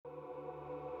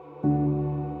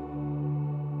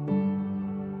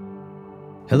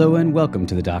Hello and welcome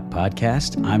to the Doc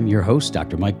Podcast. I'm your host,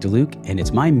 Dr. Mike DeLuke, and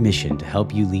it's my mission to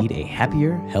help you lead a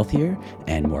happier, healthier,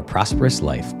 and more prosperous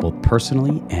life, both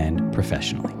personally and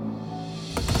professionally.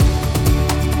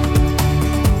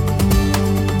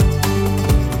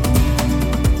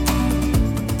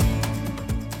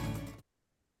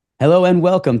 Hello and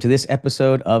welcome to this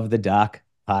episode of the Doc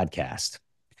Podcast.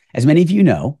 As many of you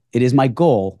know, it is my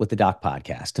goal with the Doc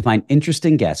Podcast to find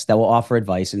interesting guests that will offer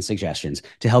advice and suggestions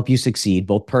to help you succeed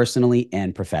both personally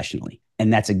and professionally.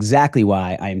 And that's exactly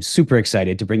why I am super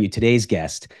excited to bring you today's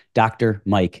guest, Dr.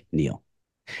 Mike Neal.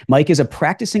 Mike is a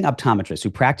practicing optometrist who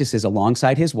practices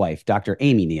alongside his wife, Dr.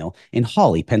 Amy Neal, in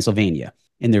Hawley, Pennsylvania,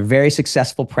 in their very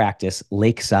successful practice,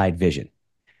 Lakeside Vision.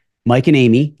 Mike and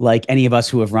Amy, like any of us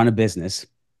who have run a business,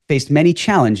 faced many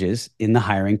challenges in the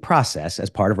hiring process as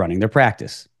part of running their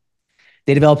practice.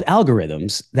 They developed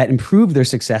algorithms that improved their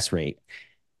success rate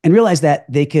and realized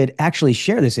that they could actually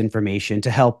share this information to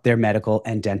help their medical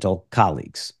and dental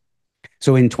colleagues.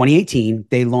 So in 2018,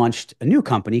 they launched a new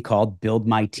company called Build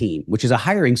My Team, which is a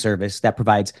hiring service that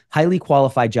provides highly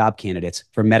qualified job candidates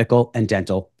for medical and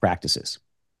dental practices.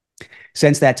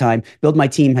 Since that time, Build My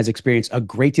Team has experienced a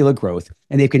great deal of growth,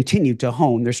 and they've continued to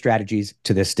hone their strategies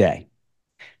to this day.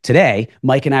 Today,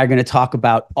 Mike and I are going to talk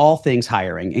about all things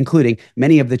hiring, including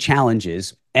many of the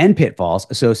challenges and pitfalls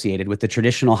associated with the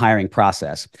traditional hiring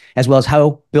process, as well as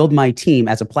how Build My Team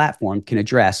as a platform can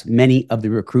address many of the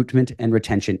recruitment and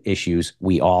retention issues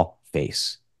we all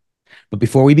face. But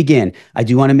before we begin, I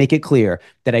do want to make it clear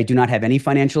that I do not have any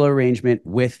financial arrangement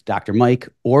with Dr. Mike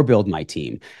or Build My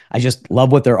Team. I just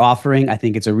love what they're offering. I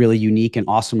think it's a really unique and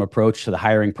awesome approach to the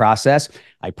hiring process.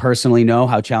 I personally know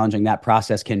how challenging that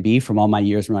process can be from all my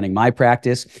years running my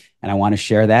practice, and I want to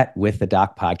share that with the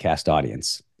Doc Podcast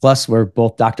audience. Plus, we're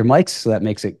both Dr. Mikes, so that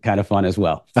makes it kind of fun as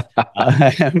well.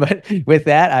 But with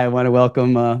that, I want to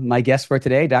welcome my guest for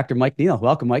today, Dr. Mike Neal.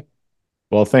 Welcome, Mike.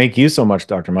 Well, thank you so much,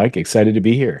 Dr. Mike. Excited to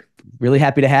be here. Really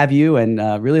happy to have you and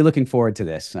really looking forward to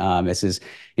this. This is,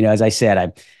 as I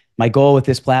said, my goal with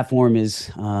this platform is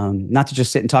not to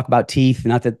just sit and talk about teeth,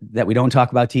 not that we don't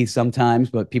talk about teeth sometimes,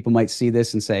 but people might see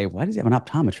this and say, why does he have an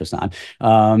optometrist on?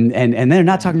 And they're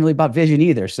not talking really about vision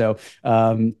either. So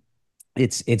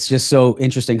it's just so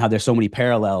interesting how there's so many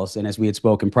parallels. And as we had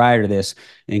spoken prior to this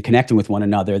and connecting with one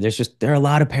another, there are a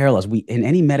lot of parallels. In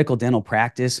any medical dental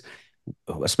practice,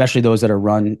 especially those that are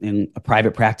run in a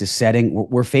private practice setting,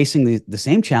 we're facing the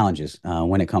same challenges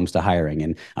when it comes to hiring.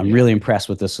 And I'm really impressed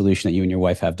with the solution that you and your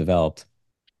wife have developed.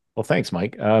 Well, thanks,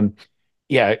 Mike. So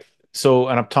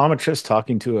an optometrist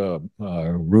talking to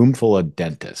a room full of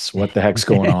dentists. What the heck's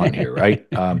going on here, right?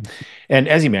 And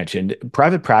as you mentioned,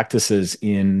 private practices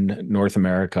in North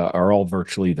America are all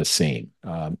virtually the same.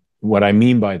 What I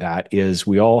mean by that is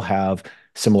we all have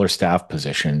similar staff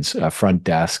positions, front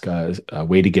desk, a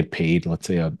way to get paid, let's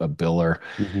say a biller.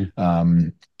 Mm-hmm.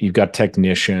 You've got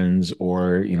technicians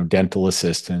or, dental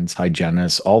assistants,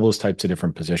 hygienists, all those types of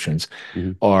different positions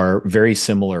are very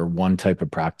similar, one type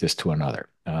of practice to another.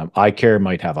 Eye care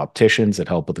might have opticians that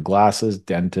help with the glasses.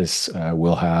 Dentists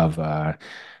will have,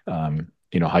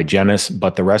 hygienists,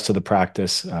 but the rest of the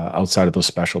practice outside of those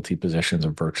specialty positions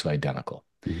are virtually identical.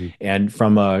 Mm-hmm. And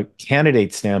from a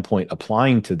candidate standpoint,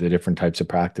 applying to the different types of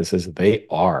practices, they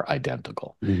are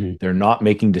identical. Mm-hmm. They're not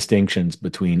making distinctions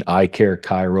between eye care,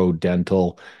 chiro,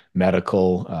 dental,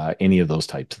 medical, any of those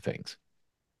types of things.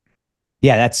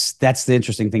 Yeah, that's the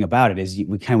interesting thing about it is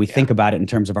we think about it in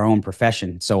terms of our own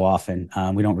profession so often.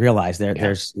 We don't realize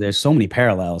there's so many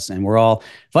parallels, and we're all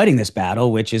fighting this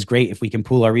battle, which is great if we can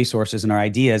pool our resources and our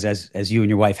ideas as you and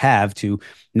your wife have to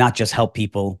not just help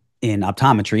people in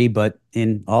optometry, but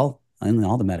in all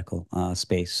the medical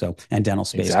space, and dental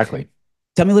space. Exactly.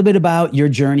 Tell me a little bit about your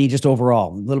journey, just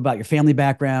overall, a little about your family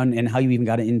background and how you even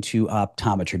got into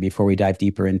optometry before we dive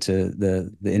deeper into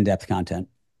the in-depth content.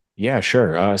 Yeah,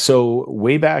 sure. So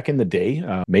way back in the day,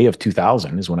 May of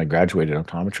 2000 is when I graduated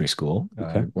optometry school.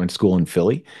 Okay. Went to school in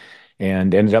Philly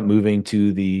and ended up moving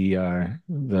to the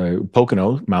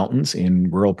Pocono Mountains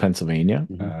in rural Pennsylvania.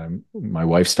 Mm-hmm. My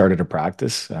wife started a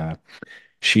practice.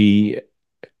 She,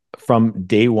 from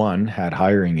day one, had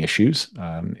hiring issues,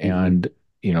 and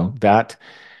that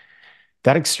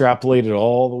extrapolated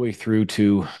all the way through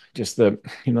to just the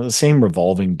same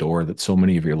revolving door that so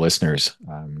many of your listeners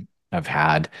have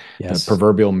had. Yes. The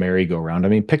proverbial merry-go-round. I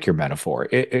mean, pick your metaphor.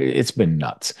 It's been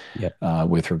nuts. Yep.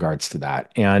 With regards to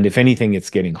that, and if anything, it's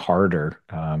getting harder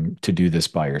to do this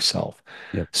by yourself.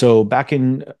 Yep. So back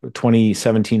in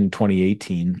 2017 and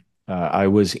 2018, I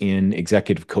was in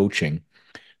executive coaching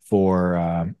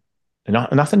for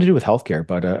nothing to do with healthcare,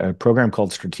 but a program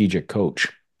called Strategic Coach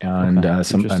and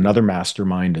another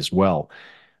mastermind as well.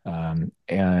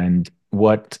 And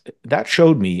what that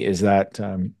showed me is that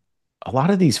a lot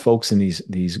of these folks in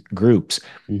these groups,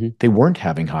 Hmm. they weren't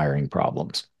having hiring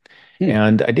problems. Hmm.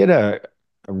 And I did a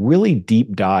really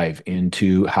deep dive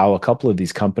into how a couple of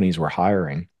these companies were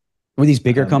hiring. Were these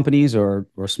bigger Um, companies or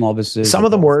small businesses or some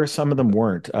of them both? were, some of them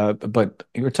weren't. But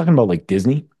you were talking about like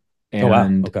Disney Oh, wow.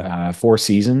 and Okay. Four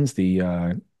Seasons,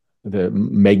 the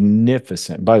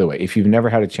magnificent. By the way, if you've never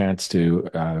had a chance to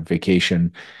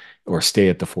vacation or stay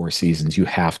at the Four Seasons, you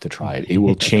have to try it. It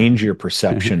will change your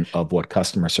perception of what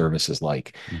customer service is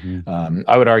like. Hmm.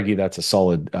 I would argue that's a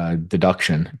solid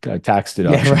deduction, tax Yeah,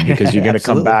 deduction, right. because you're going to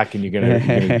come Absolutely. back and you're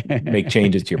gonna make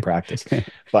changes to your practice,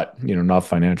 but not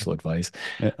financial advice.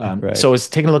 So Right. I was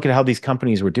taking a look at how these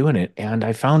companies were doing it, and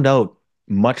I found out,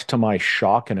 much to my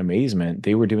shock and amazement,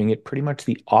 they were doing it pretty much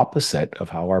the opposite of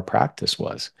how our practice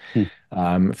was.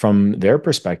 Hmm. From their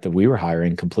perspective, we were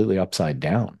hiring completely upside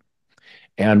down.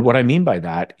 And what I mean by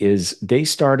that is they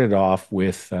started off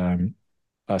with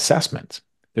assessments.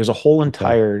 There's a whole Okay.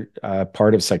 entire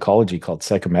part of psychology called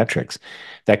psychometrics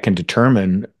that can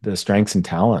determine the strengths and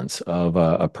talents of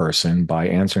a person by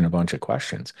answering a bunch of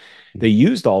questions. They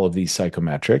used all of these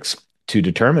psychometrics to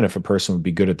determine if a person would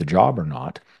be good at the job or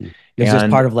not. Is this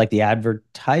part And of like the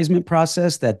advertisement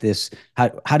process that this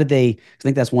how did they I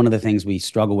think that's one of the things we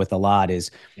struggle with a lot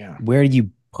is yeah, where do you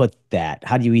put that?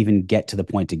 How do you even get to the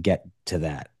point to get to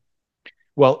that?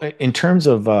 well, in terms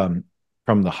of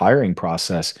from the hiring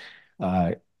process,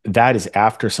 uh, that is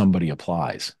after somebody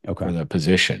applies Okay. for the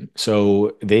position.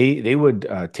 So they would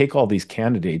take all these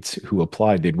candidates who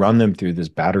applied, they'd run them through this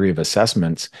battery of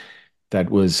assessments that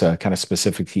was kind of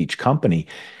specific to each company,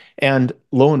 and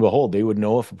lo and behold, they would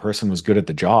know if a person was good at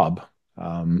the job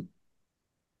um,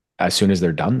 as soon as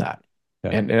they're done that.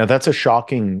 Okay. And that's a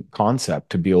shocking concept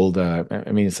to be able to.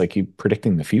 I mean, it's like you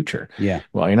predicting the future. Yeah.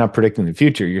 Well, you're not predicting the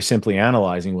future. You're simply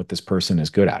analyzing what this person is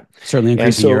good at. Certainly And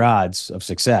increasing your so, odds of oh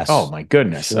success. my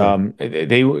goodness, Sure.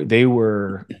 they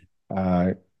were.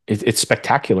 Uh, it's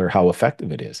spectacular how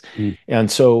effective it is. Mm. And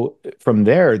so from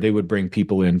there, they would bring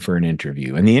people in for an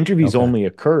interview, and the interviews Okay. only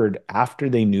occurred after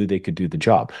they knew they could do the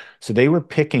job. So they were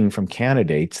picking from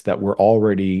candidates that were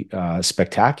already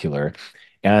spectacular,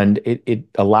 and it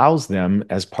allows them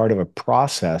as part of a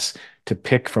process to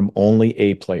pick from only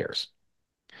A players.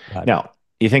 Got it. Now,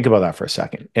 you think about that for a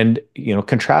second, and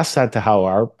contrast that to how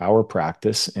our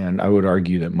practice, and I would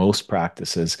argue that most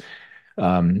practices,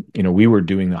 we were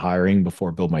doing the hiring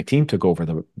before Build My Team took over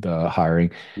the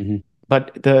hiring, Hmm.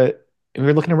 but the we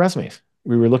were looking at resumes.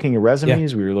 We were looking at Yeah.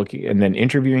 resumes. We were looking and then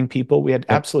interviewing people. We had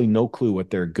Yep. absolutely no clue what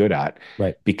they're good at,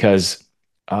 Right. because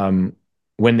um,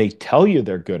 when they tell you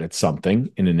they're good at something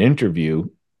in an interview,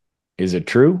 is it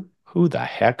true? Who the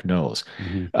heck knows?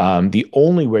 Hmm. The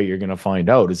only way you're going to find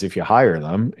out is if you hire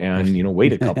them and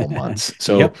wait a couple months.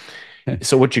 So, Yep.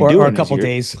 so what you're Or a doing is couple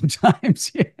days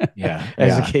sometimes, yeah, yeah,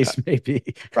 as the yeah. case may be.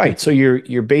 Right. So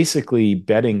you're basically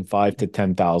betting 5 to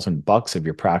 10,000 bucks of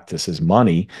your practice's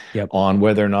money Yep. on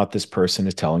whether or not this person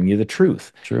is telling you the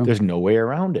truth. True. There's no way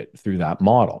around it through that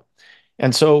model.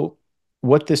 And so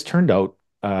what this turned out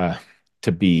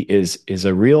to be is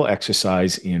a real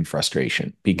exercise in frustration,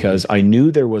 Hmm. because I knew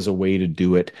there was a way to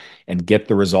do it and get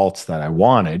the results that I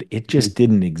wanted. It Hmm. just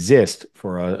didn't exist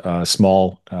for a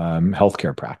small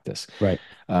healthcare practice. Right.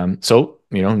 So,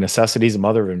 necessity is the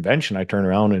mother of invention. I turned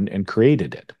around and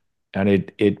created it. And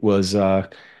it was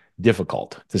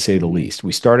difficult, to say the Hmm. least.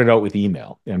 We started out with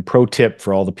email. And pro tip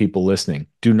for all the people listening,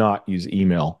 do not use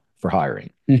email for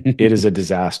hiring. It is a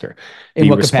disaster. In The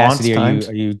what response capacity are times,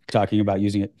 you talking about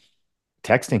using it?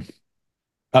 texting.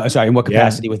 Sorry, in what Yeah.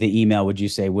 capacity with the email would you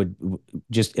say would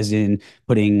just as in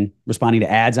putting responding to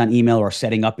ads on email or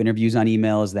setting up interviews on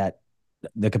email? Is that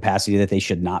the capacity that they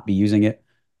should not be using it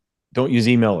Don't use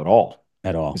email at all,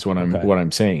 at all? is what I'm Okay. what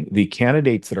I'm saying. The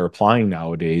candidates that are applying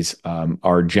nowadays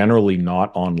are generally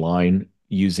not online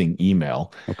using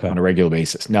email Okay. on a regular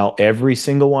basis. Now, every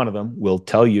single one of them will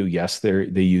tell you, yes, they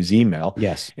use email,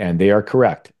 Yes. and they are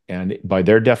correct. And by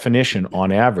their definition,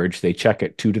 on average, they check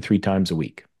it 2 to 3 times a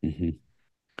week. Hmm.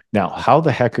 Now, how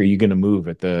the heck are you going to move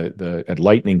at the at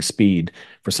lightning speed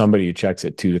for somebody who checks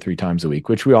it 2 to 3 times a week,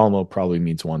 which we all know probably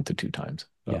means 1 to 2 times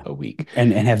Yeah. a week?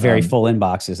 And have very Um, full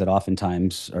inboxes that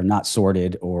oftentimes are not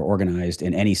sorted or organized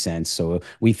in any sense. So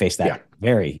we face yeah,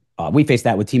 that we face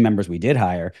that with team members we did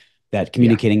hire that yeah,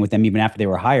 communicating with them even after they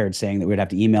were hired, saying that we'd have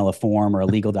to email a form or a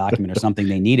legal document or something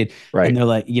they needed. And right, they're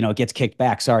like, it gets kicked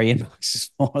back. Sorry, inbox is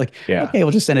full. Like, yeah. okay,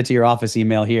 we'll just send it to your office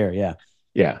email here. Yeah.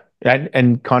 Yeah.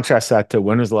 And contrast that to,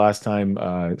 when was the last time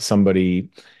somebody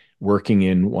working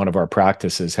in one of our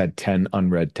practices had 10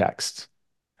 unread texts?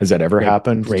 Has that ever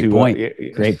happened Great to point.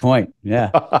 Great point.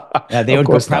 Yeah. They Of would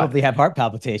course not. probably have heart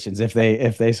palpitations if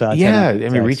they saw 10 Yeah, unopened I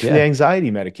mean, texts. reach for the Yeah. anxiety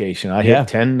medication. I hit Yeah.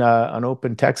 10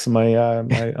 unopened texts on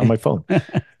my phone.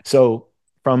 So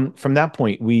from that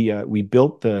point, we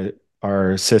built the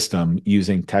our system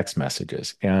using text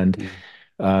messages, and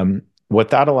Mhm. what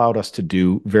that allowed us to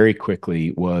do very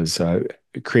quickly was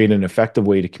create an effective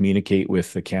way to communicate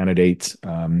with the candidates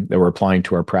that were applying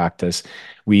to our practice.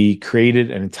 We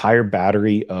created an entire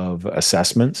battery of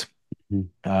assessments.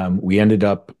 Mhm. We ended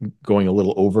up going a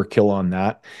little overkill on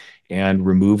that and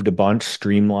removed a bunch,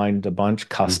 streamlined a bunch,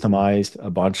 Mhm. customized a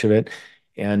bunch of it.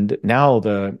 And now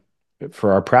the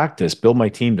for our practice, Build My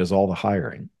Team does all the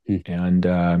hiring. Mhm.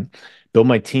 And Build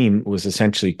My Team was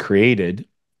essentially created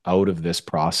out of this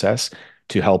process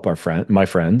to help my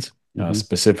friends, Mhm.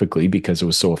 specifically because it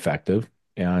was so effective.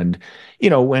 And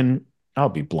when I'll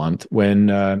be blunt,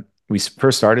 when we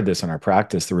first started this in our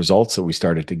practice, the results that we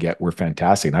started to get were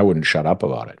fantastic. And I wouldn't shut up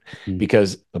about it Mhm.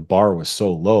 because the bar was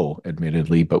so low,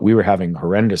 admittedly, but we were having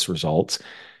horrendous results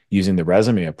using the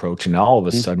resume approach. And now all of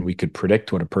a sudden we could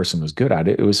predict what a person was good at.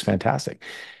 It was fantastic.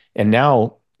 And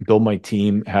now Build My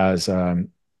Team has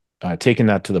taken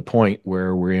that to the point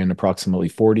where we're in approximately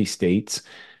 40 states.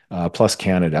 Plus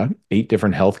Canada, 8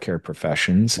 different healthcare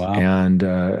professions, Wow. and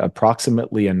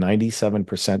approximately a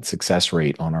 97% success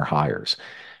rate on our hires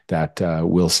that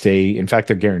will stay. In fact,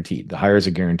 they're guaranteed. The hires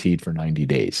are guaranteed for 90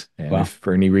 days. And if Wow.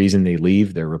 for any reason they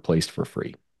leave, they're replaced for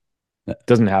free.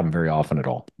 Doesn't happen very often at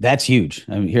all. That's huge.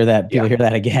 I mean, hear that people Yeah. hear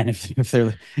that again.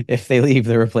 If they leave,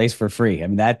 they're replaced for free. I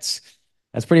mean, that's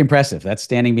pretty impressive. That's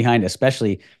standing behind,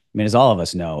 especially. I mean, as all of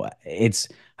us know, it's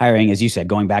hiring, as you said,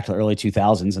 going back to the early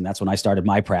 2000s, and that's when I started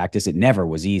my practice. It never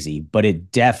was easy, but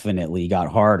it definitely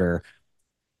got harder.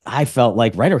 I felt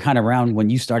like right or kind of around when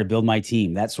you started Build My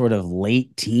Team, that sort of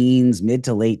late teens, mid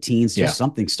to late teens, just Yeah.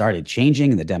 something started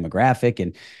changing in the demographic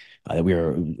and that we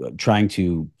were trying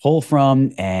to pull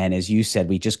from. And as you said,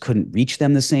 we just couldn't reach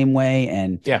them the same way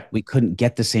and Yeah. we couldn't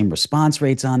get the same response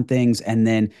rates on things. And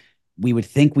then we would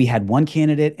think we had one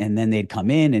candidate and then they'd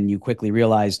come in and you quickly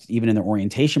realized even in the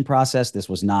orientation process, this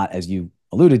was not, as you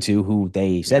alluded to, who they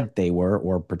Yeah. said they were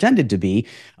or pretended to be.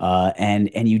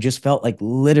 And you just felt like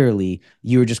literally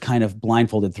you were just kind of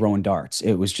blindfolded throwing darts.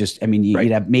 It was just, I mean, you'd Right.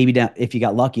 have maybe down, if you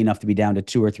got lucky enough to be down to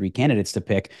two or three candidates to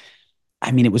pick.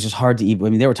 I mean, it was just hard to even. I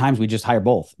mean, there were times we just hire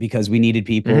both because we needed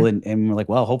people, Hmm. and we're like,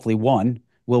 well, hopefully one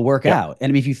will work Yeah. out. And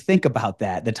I mean, if you think about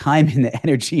that, the time and the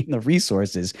energy and the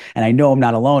resources, and I know I'm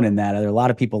not alone in that. There are a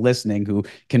lot of people listening who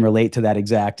can relate to that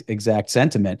exact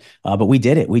sentiment. But we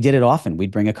did it. We did it often. We'd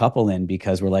bring a couple in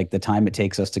because we're like the time it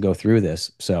takes us to go through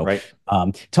this. So, Right.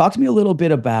 talk to me a little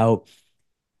bit about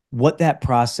what that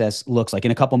process looks like.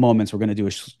 In a couple moments, we're going to do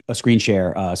a screen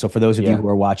share. So for those of you Yeah. who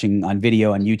are watching on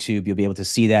video on YouTube, you'll be able to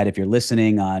see that. If you're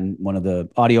listening on one of the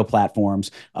audio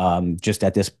platforms, just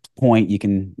at this point, you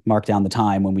can mark down the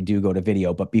time when we do go to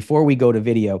video. But before we go to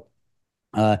video,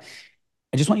 uh,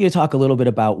 I just want you to talk a little bit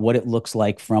about what it looks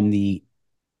like from the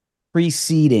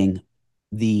preceding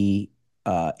the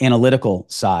analytical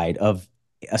side of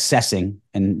assessing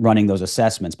and running those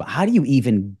assessments. But how do you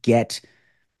even get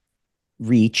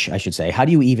reach, I should say, how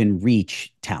do you even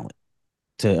reach talent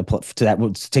to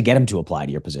that to get them to apply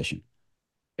to your position?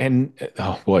 And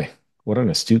oh boy, what an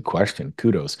astute question.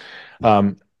 Kudos.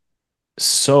 Um,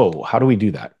 So, how do we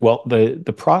do that? Well,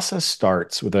 the process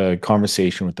starts with a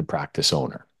conversation with the practice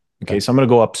owner. Okay, Okay. so I'm going to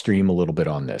go upstream a little bit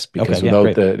on this Okay. because Yeah.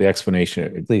 without Great. the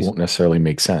explanation, it Please. won't necessarily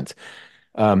make sense.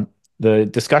 Um, the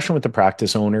discussion with the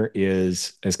practice owner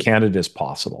is as candid as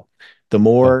possible. The Okay.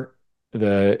 more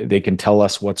they can tell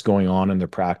us what's going on in their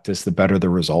practice, the better the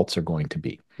results are going to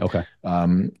be. Okay.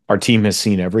 Our team has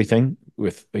seen everything.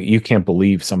 With you can't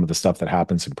believe some of the stuff that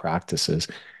happens in practices.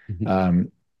 Mhm.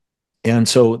 Um, and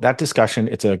so that discussion,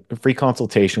 it's a free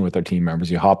consultation with our team members.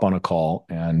 You hop on a call,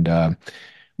 and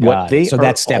what Got it. they So are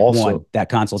that's step also one. That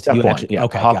consult. step You one, actually. yeah,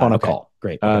 Okay. hop Got on it. a Okay. call.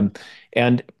 Great. Okay.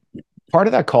 And part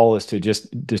of that call is to just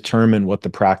determine what the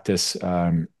practice,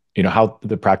 how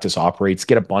the practice operates,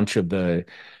 get a bunch of the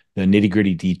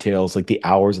nitty-gritty details, like the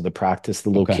hours of the practice, the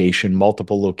Okay. location,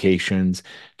 multiple locations.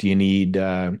 Do you need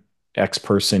X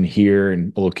person here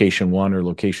in location one or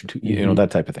location two, Hmm. that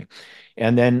type of thing.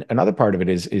 And then another part of it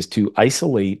is to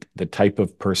isolate the type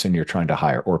of person you're trying to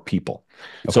hire or people.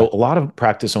 Okay. So a lot of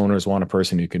practice owners want a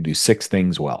person who can do 6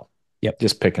 things well, Yep.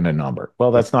 just picking a number.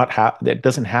 Well, Yep. that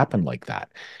doesn't happen like that.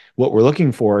 What we're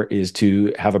looking for is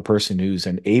to have a person who's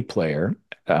an A player,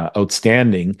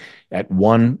 outstanding at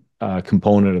one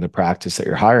component of the practice that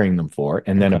you're hiring them for,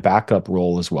 and then a Okay. backup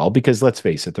role as well. Because let's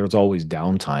face it, there's always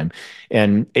downtime,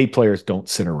 and A players don't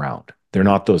sit around. They're Hmm.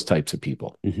 not those types of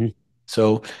people. Hmm.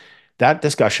 So that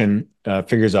discussion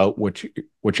figures out what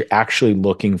you're actually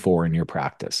looking for in your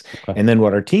practice. Okay. And then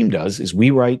what our team does is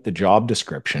we write the job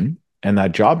description, and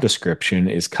that job description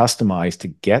is customized to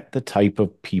get the type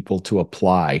of people to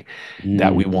apply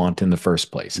that we Mm, want in the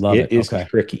first place. love it. It is Okay.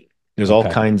 tricky. There's all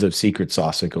Okay. kinds of secret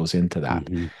sauce that goes into that.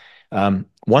 Hmm.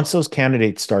 Once those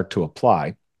candidates start to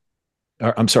apply,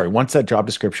 or I'm sorry, once that job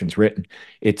description is written,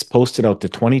 it's posted out to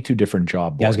 22 different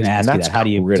job Yeah, I was going boards, to and ask you that's that. How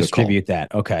do you critical. distribute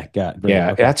that? Okay. Got it. Great.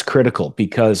 Yeah, Okay. that's critical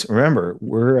because remember,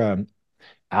 we're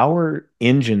our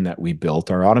engine that we built,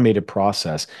 our automated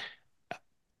process,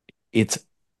 it's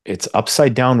it's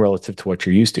upside down relative to what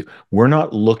you're used to. We're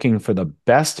not looking for the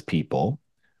best people.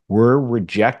 We're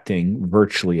rejecting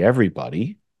virtually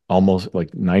everybody, almost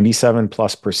like 97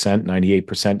 plus percent,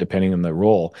 98%, depending on the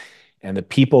role. And the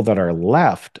people that are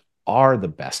left are the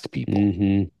best people.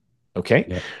 Hmm. Okay.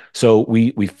 Yep. So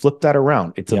we flip that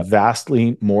around. It's a Yep.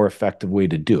 vastly more effective way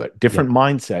to do it. Yep. Different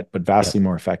mindset, but Yep. vastly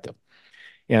more effective.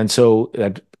 And so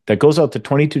that goes out to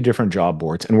 22 different job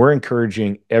boards, and we're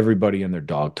encouraging everybody and their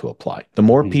dog to apply. The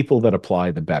more Hmm. people that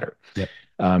apply, the better. Yep.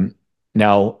 Um,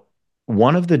 Now,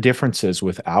 one of the differences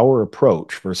with our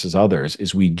approach versus others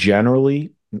is we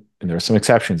generally, and there are some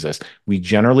exceptions to this, we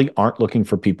generally aren't looking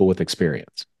for people with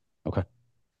experience. Okay.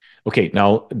 Okay,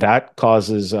 now that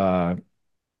causes uh,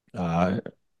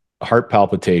 heart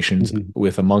palpitations Hmm.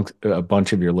 with amongst a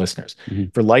bunch of your listeners. Hmm.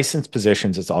 For licensed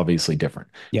positions, it's obviously different.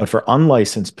 But Yep. for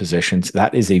unlicensed positions,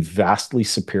 that is a vastly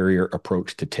superior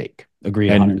approach to take. Agree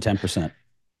And 110%.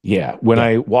 yeah, when Yep.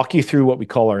 I walk you through what we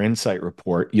call our insight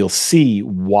report, you'll see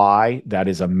why that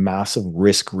is a massive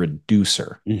risk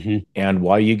reducer Hmm. and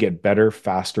why you get better,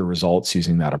 faster results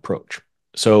using that approach.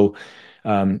 So,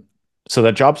 um, so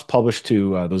that job's published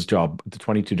to the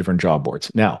 22 different job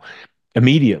boards. Now,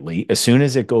 immediately, as soon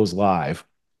as it goes live,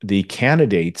 the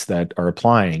candidates that are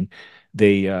applying,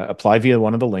 they apply via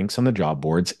one of the links on the job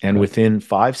boards, and Okay. within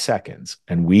 5 seconds,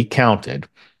 and we counted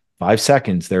 5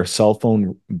 seconds, their cell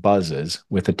phone buzzes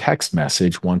with a text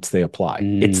message once they apply.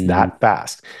 It's Mm-hmm. that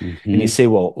fast. And you say,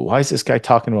 well, why is this guy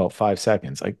talking about 5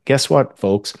 seconds? Like, guess what,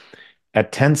 folks?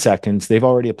 At 10 seconds, they've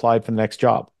already applied for the next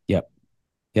job. Yep.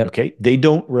 Yep. Okay. They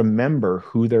don't remember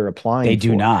who they're They applying do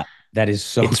for. not. That is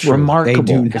so It's true. They do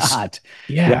remarkable. not.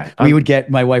 Yep. Yeah. We would get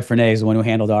my wife Renee is the one who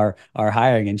handled our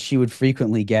hiring, and she would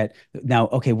frequently get now.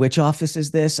 Okay, which office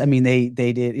is this? I mean, they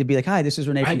did. It'd be like, hi, this is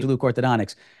Renee from Right. Duluth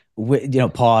Orthodontics.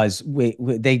 Pause. Wait,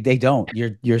 they don't.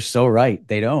 You're so right.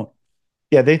 They don't.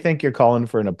 Yeah, they think you're calling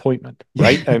for an appointment,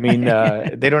 right? I mean,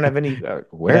 they don't have any,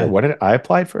 where, Yeah. what did I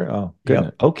applied for? Oh, goodness.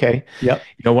 Yep. Okay. Yep.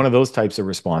 One of those types of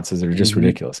responses that are just Hmm.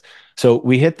 ridiculous. So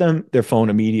we hit their phone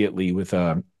immediately with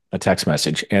a text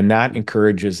message, and that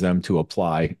encourages them to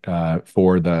apply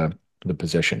for the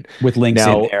position. With links in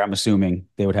Now, there, I'm assuming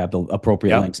they would have the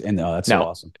appropriate yeah. links. And that's so Now,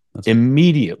 awesome. That's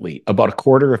immediately, about a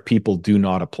quarter of people do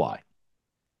not apply.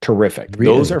 Terrific. Those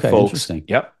really are okay. folks, Interesting.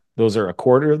 yep. Those are a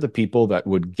quarter of the people that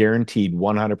would guaranteed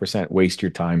 100% waste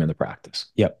your time in the practice.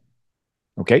 Yep.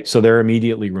 Okay. So they're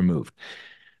immediately removed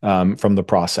from the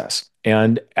process.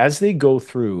 And as they go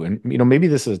through, and maybe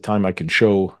this is a time I can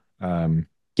show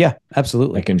Yeah.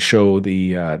 Absolutely.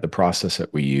 the process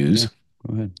that we Yeah. use.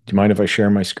 Go ahead. Do you mind if I share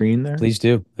my screen there? Please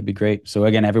do. That'd be great. So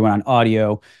again, everyone on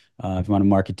audio, if you want to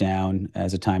mark it down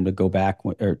as a time to go back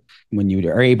or when you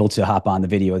are able to hop on the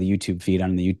video, the YouTube feed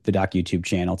on the Doc YouTube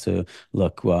channel to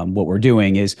look, what we're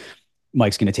doing is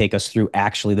Mike's going to take us through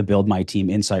actually the Build My Team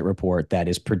Insight report that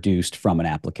is produced from an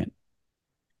applicant.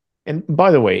 And by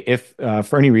the way, if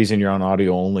for any reason you're on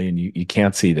audio only and you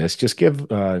can't see this, just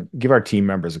give our team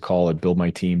members a call at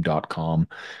buildmyteam.com.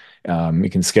 You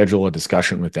can schedule a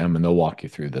discussion with them and they'll walk you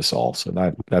through this all.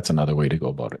 So that's another way to go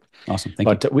about it. Awesome.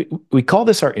 Thank you. But we call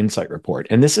this our insight report,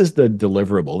 and this is the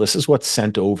deliverable. This is what's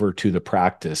sent over to the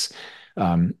practice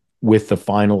with the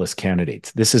finalist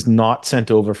candidates. This is not sent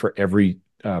over for every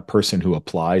person who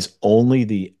applies, only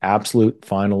the absolute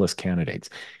finalist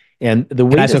candidates. And the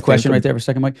Can I way ask to a question think right of there for a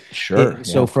second, Mike? sure, yeah,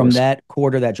 So of from course. that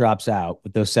quarter that drops out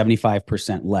with those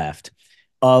 75% left,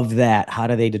 of that, how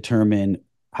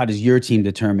does your team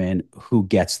determine who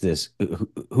gets this,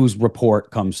 whose report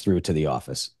comes through to the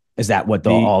office? Is that what The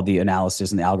all the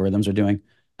analysis and the algorithms are doing?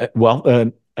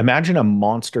 Imagine a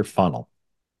monster funnel,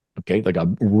 okay, like a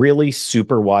really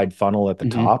super wide funnel at the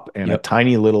Hmm. top and a Yep.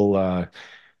 tiny little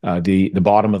the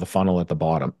bottom of the funnel at the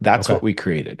bottom. That's Okay. what we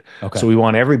created. Okay. So we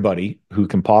want everybody who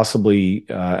can possibly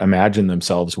imagine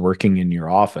themselves working in your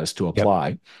office to Yep.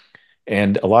 apply.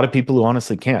 And a lot of people who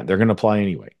honestly can't, they're going to apply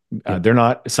anyway. Yep. They're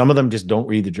not. Some of them just don't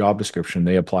read the job description.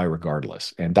 They apply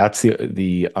regardless, and that's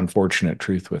the unfortunate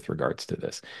truth with regards to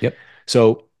this. Yep.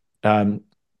 So,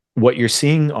 what you're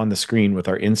seeing on the screen with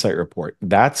our insight report,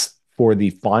 that's for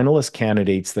the finalist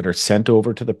candidates that are sent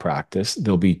over to the practice.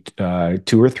 There'll be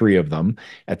two or three of them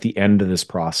at the end of this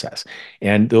process.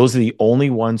 And those are the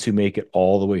only ones who make it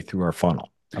all the way through our funnel.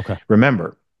 Okay.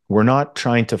 Remember, we're not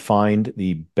trying to find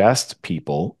the best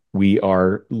people. We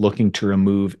are looking to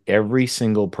remove every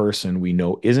single person we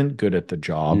know isn't good at the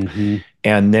job Hmm.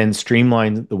 and then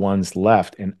streamline the ones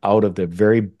left. And out of the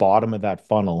very bottom of that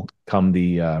funnel come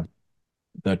the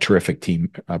terrific team,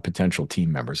 potential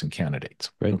team members and candidates.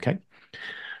 Great. Okay.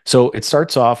 So it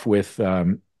starts off with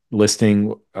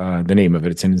listing the name of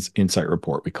it. It's an insight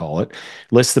report, we call it.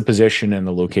 Lists the position and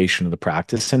the location of the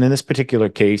practice. And in this particular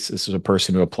case, this is a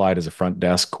person who applied as a front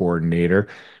desk coordinator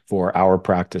for our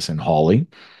practice in Holly.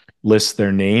 Lists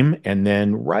their name, and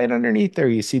then right underneath there,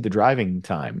 you see the driving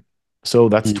time. So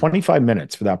that's Mm. 25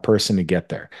 minutes for that person to get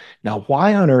there. Now,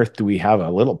 why on earth do we have a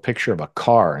little picture of a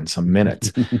car and some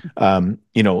minutes,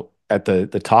 at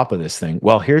the top of this thing?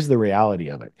 Well, here's the reality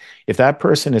of it. If that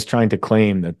person is trying to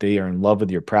claim that they are in love with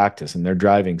your practice and they're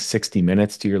driving 60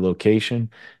 minutes to your location,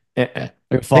 uh-uh.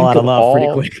 It'll fall think out of of love pretty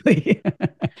all quickly.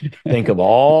 think of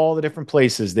all the different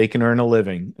places they can earn a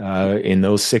living in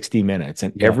those 60 minutes.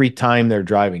 And Yep. every time they're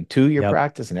driving to your Yep.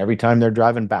 practice and every time they're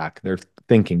driving back, they're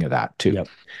thinking of that too. Yep.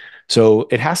 So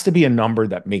it has to be a number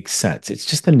that makes sense. It's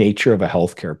just the nature of a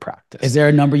healthcare Is practice. there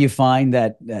a number you find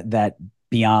that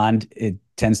beyond it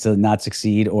tends to not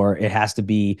succeed, or it has to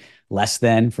be less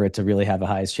than for it to really have a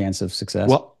highest chance of success?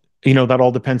 Well, that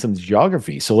all depends on the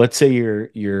geography. So let's say your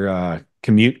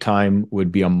commute time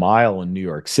would be a mile in New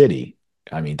York City.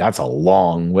 I mean, that's a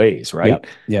long ways, right? Yep.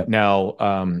 Yep. Now,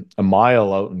 a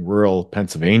mile out in rural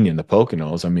Pennsylvania in the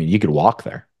Poconos, I mean, you could walk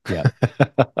there. Yep.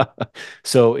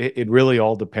 So it really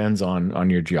all depends on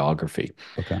your geography.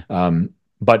 Okay. Um,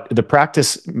 but the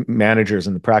practice managers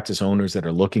and the practice owners that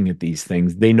are looking at these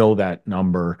things, they know that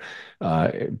number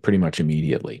pretty much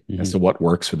immediately as Hmm. to what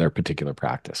works for their particular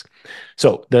practice.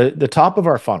 So the top of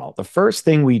our funnel, the first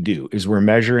thing we do is we're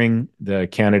measuring the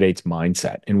candidate's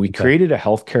mindset, and we Okay. created a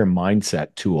healthcare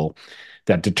mindset tool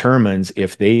that determines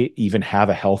if they even have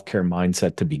a healthcare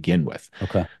mindset to begin with.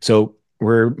 Okay. So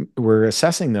we're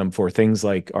assessing them for things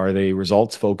like, are they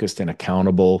results focused and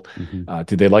accountable? Hmm.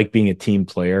 Do they like being a team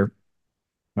player?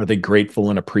 Are they grateful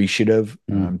and appreciative?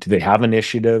 Mm. Do they have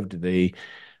initiative? Do they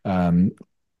um,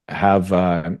 have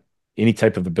any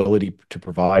type of ability to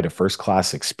provide a first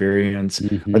class experience? Are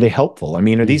Hmm. they helpful? I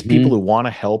mean, are these people Hmm. who want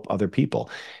to help other people?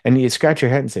 And you scratch your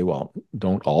head and say, well,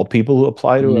 don't all people who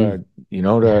apply to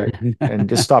Mm. and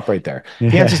just stop right there. The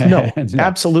answer is Yeah. no, No,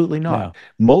 absolutely not.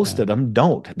 no, Most no. of them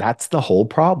don't. That's the whole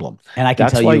problem. And I can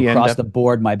tell That's why you you end across up, the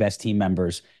board, my best team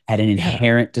members had an yeah,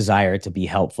 inherent desire to be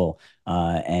helpful.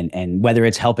 And whether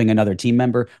it's helping another team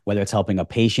member, whether it's helping a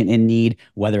patient in need,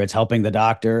 whether it's helping the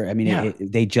doctor, I mean, yeah,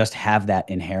 they just have that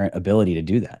inherent ability to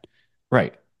do that.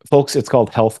 right. Folks, it's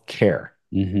called health care.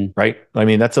 Hmm. Right? I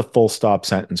mean, that's a full stop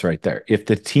sentence right there. If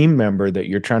the team member that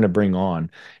you're trying to bring on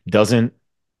doesn't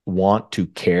want to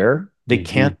care, they Hmm.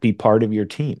 can't be part of your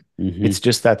team. Hmm. It's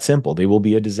just that simple. They will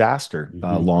be a disaster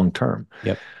Hmm. long term.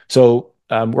 Yep. So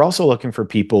we're also looking for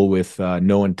people with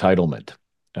no entitlement.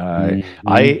 I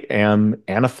Hmm. am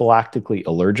anaphylactically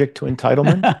allergic to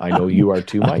entitlement. I know you are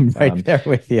too, Mike. I'm right there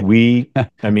with you. We,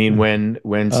 I mean,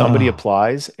 when somebody Oh,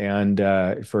 applies and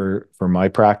for my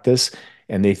practice,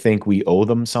 and they think we owe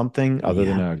them something other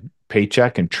than yeah. a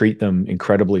paycheck and treat them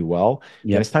incredibly well,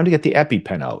 then it's Yep. time to get the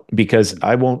EpiPen out because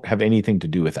I won't have anything to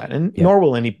do with that, and Yep. nor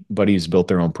will anybody who's built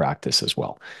their own practice as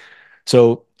well.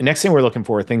 So the next thing we're looking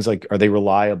for are things like, are they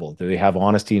reliable? Do they have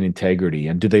honesty and integrity?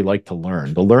 And do they like to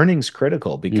learn? The learning's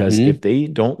critical because Hmm. if they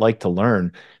don't like to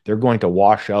learn, they're going to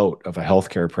wash out of a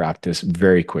healthcare practice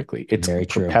very quickly. It's Very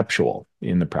true. perpetual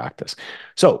in the practice.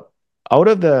 So out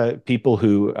of the people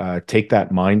who take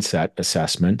that mindset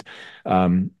assessment,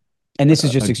 um, And this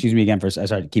is just, uh, excuse me again for, I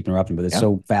sorry to keep interrupting, but it's yeah.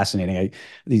 so fascinating.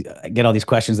 I get all these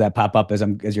questions that pop up as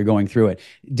you're going through it.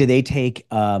 Do they take,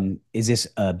 is this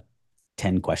a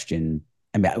 10 question?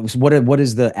 I mean, what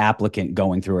is the applicant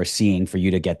going through or seeing for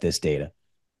you to get this data?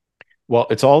 Well,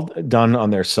 it's all done on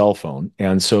their cell phone.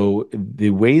 And so the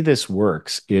way this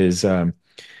works is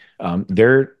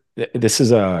there, this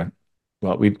is a,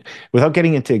 well, without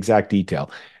getting into exact detail,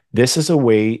 this is a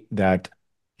way that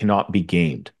cannot be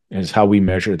gamed, is how we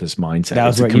measure this mindset. That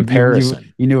was It's a where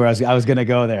comparison. you knew where I was going to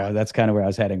go there. That's kind of where I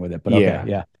was heading with it, but okay. Yeah.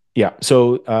 Yeah. Yeah.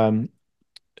 So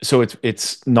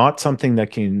it's not something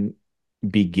that can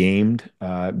be gamed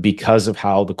because of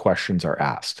how the questions are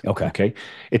asked. Okay. Okay.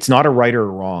 It's not a right or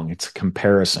wrong, it's a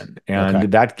comparison. And Okay.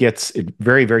 that gets it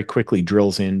very, very quickly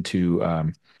drills into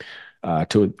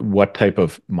to what type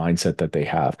of mindset that they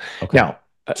have. Okay. Now,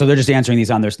 So they're just answering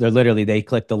these on their, they're literally, they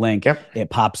click the link, Yep. it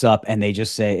pops up, and they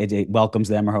just say, it welcomes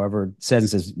them or however it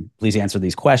says, please answer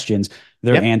these questions.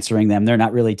 They're Yep. answering them. They're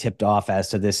not really tipped off as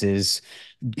to this is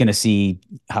going to see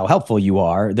how helpful you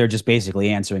are. They're just basically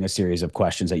answering a series of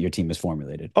questions that your team has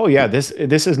formulated. Oh yeah, this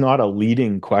is not a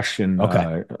leading question,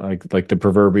 Okay. like the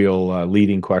proverbial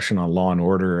leading question on Law and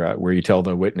Order, where you tell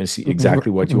the witness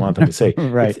exactly what you want them to say.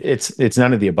 Right. It's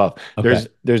none of the above. Okay.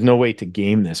 There's no way to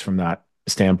game this from that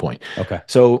standpoint. Okay.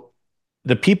 So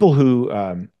the people who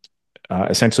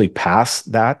essentially pass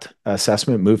that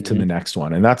assessment move to the Hmm. next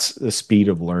one, and that's the speed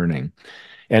of learning.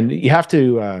 And you have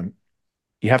to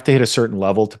hit a certain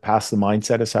level to pass the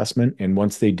mindset assessment. And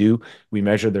once they do, we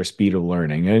measure their speed of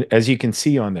learning. And as you can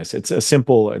see on this, it's a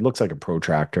simple, it looks like a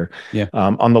protractor. Yeah.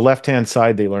 On the left-hand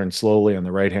side, they learn slowly. On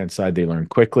the right-hand side, they learn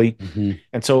quickly. Hmm.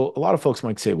 And so a lot of folks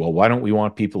might say, well, why don't we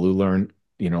want people who learn,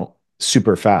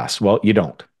 super fast? Well, you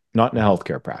don't, not in a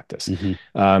healthcare practice.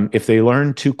 Hmm. If they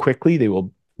learn too quickly, they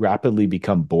will rapidly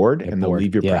become bored Get and they'll bored.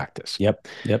 leave your Yeah. practice. Yep.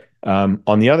 Yep.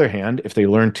 On the other hand, if they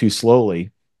learn too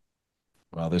slowly,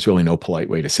 well, there's really no polite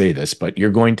way to say this, but you're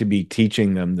going to be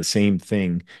teaching them the same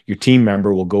thing. Your team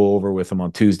member will go over with them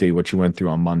on Tuesday what you went through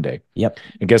on Monday. Yep.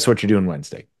 And guess what you're doing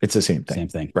Wednesday? It's the same thing, Same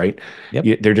thing. right?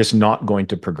 Yep. They're just not going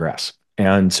to progress.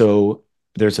 And so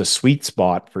there's a sweet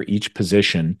spot for each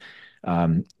position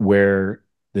where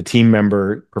the team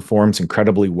member performs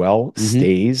incredibly well, Hmm.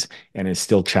 stays, and is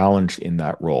still challenged in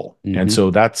that role. And Hmm.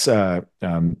 so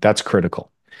that's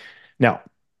critical. Now,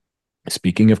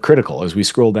 speaking of critical, as we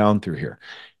scroll down through here,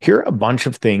 here are a bunch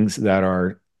of things that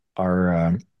are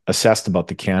assessed about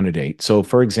the candidate. So,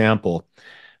 for example,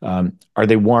 are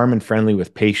they warm and friendly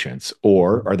with patients,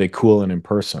 or are they cool and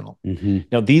impersonal? Hmm.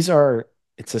 Now,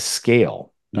 it's a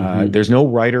scale. Hmm. There's no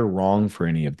right or wrong for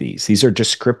any of these. These are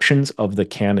descriptions of the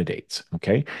candidates,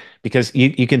 okay? Because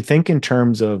you can think in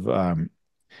terms of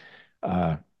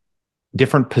uh,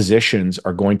 different positions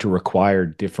are going to require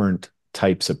different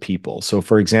types of people. So,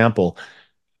 for example,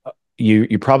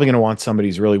 you're probably going to want somebody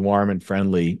who's really warm and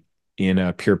friendly in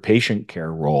a pure patient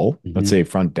care role, let's Hmm. say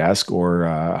front desk or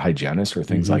hygienist or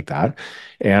things Hmm. like that.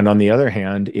 And on the other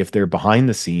hand, if they're behind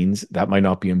the scenes, that might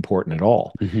not be important at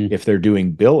all. Hmm. If they're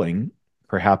doing billing,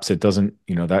 perhaps it doesn't,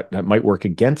 that might work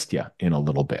against you in a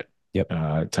little bit,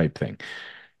 Yep. type thing.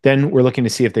 Then we're looking to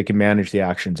see if they can manage the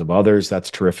actions of others.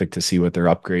 That's terrific to see what their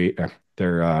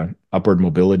upward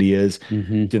mobility is.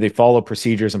 Hmm. Do they follow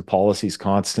procedures and policies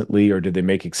constantly, or do they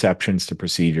make exceptions to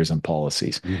procedures and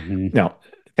policies? Hmm. Now,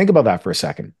 think about that for a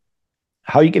second.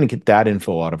 How are you going to get that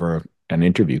info out of an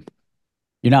interview?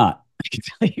 You're not. I can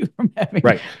tell you from having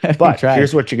Right. having But tried.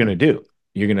 here's what you're going to do.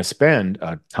 You're going to spend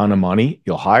a ton of money.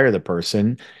 You'll hire the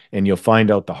person and you'll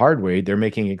find out the hard way. They're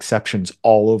making exceptions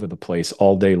all over the place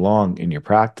all day long in your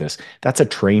practice. That's a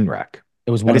train wreck.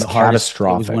 It was That one of is the hardest. It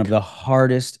was one of catastrophic. the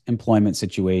hardest employment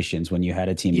situations when you had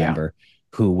a team Yeah, member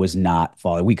who was not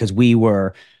following. Because we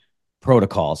were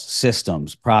protocols,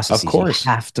 systems, of processes. You course.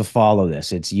 have to follow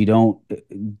this. It's you don't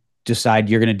decide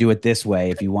you're going to do it this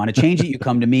way. If you want to change it, you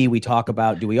come to me. We talk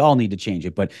about do we all need to change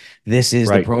it, but this is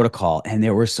the Right. protocol. And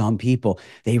there were some people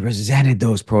they resented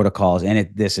those protocols, and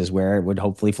this is where it would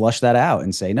hopefully flush that out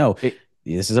and say no. It,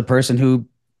 This is a person who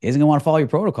isn't going to want to follow your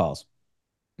protocols.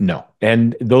 no.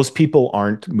 And those people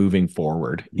aren't moving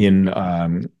forward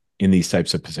Mhm. in these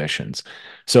types of positions.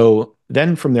 So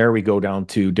then from there we go down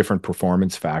to different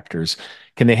performance factors.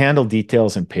 Can they handle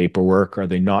details and paperwork? Are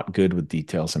they not good with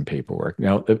details and paperwork?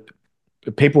 Now,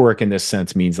 paperwork in this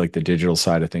sense means like the digital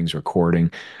side of things,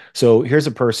 recording. So here's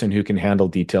a person who can handle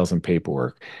details and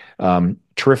paperwork.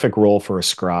 Terrific role for a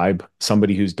scribe,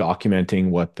 somebody who's documenting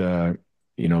what the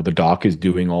doc is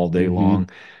doing all day Mhm.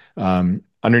 long.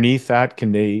 Underneath that,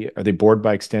 are they bored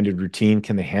by extended routine?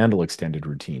 Can they handle extended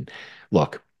routine?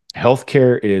 Look,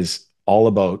 healthcare is all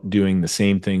about doing the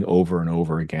same thing over and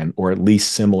over again, or at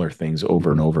least similar things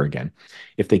over and Mhm. over again.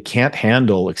 If they can't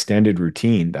handle extended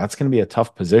routine, that's going to be a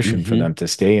tough position for Mhm. them to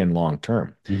stay in long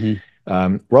term. Mhm.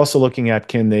 We're also looking at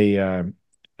can they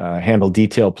handle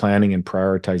detailed planning and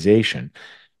prioritization?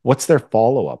 What's their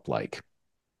follow up like?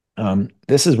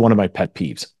 This is one of my pet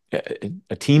peeves.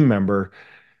 A team member,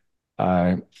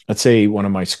 uh, let's say one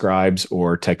of my scribes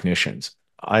or technicians,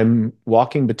 I'm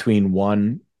walking between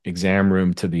one exam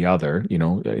room to the other,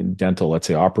 in dental, let's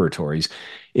say operatories.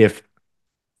 If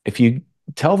if you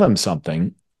tell them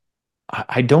something,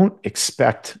 I don't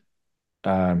expect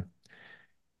um,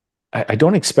 I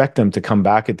don't expect them to come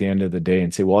back at the end of the day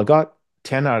and say, "Well, I got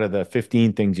 10 out of the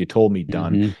 15 things you told me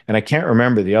done, Mhm. and I can't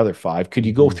remember the other five. Could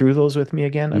you go Mhm. through those with me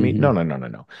again?" I mean, no, Mhm. no, no, no,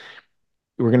 no.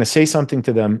 We're going to say something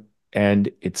to them. and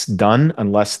it's done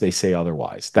unless they say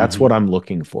otherwise. That's what Hmm. I'm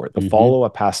looking for. The Hmm. follow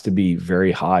up has to be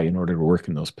very high in order to work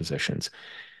in those positions,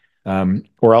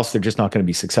 or else they're just not going to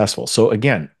be successful. So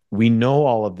again, we know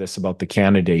all of this about the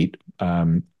candidate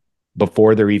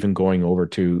before they're even going over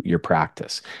to your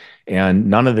practice. And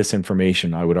none of this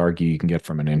information, I would argue, you can get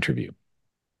from an interview.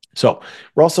 So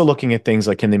we're also looking at things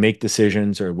like, can they make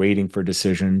decisions or waiting for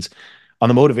decisions? On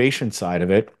the motivation side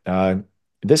of it,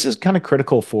 this is kind of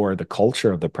critical for the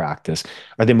culture of the practice.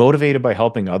 Are they motivated by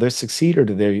helping others succeed, or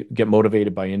do they get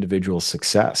motivated by individual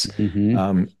success? Hmm.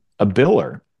 Um, a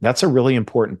biller, that's a really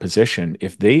important position.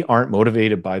 If they aren't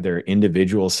motivated by their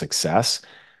individual success,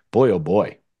 boy, oh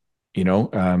boy,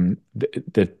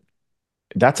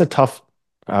 that's a tough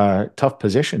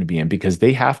position to be in, because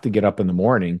they have to get up in the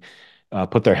morning,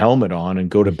 put their helmet on, and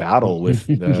go to battle with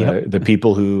Yep. the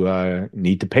people who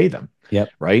need to pay them, Yep.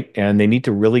 right? And they need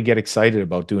to really get excited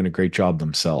about doing a great job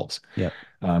themselves. Yep.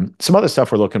 Some other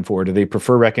stuff we're looking for: do they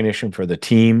prefer recognition for the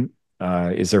team?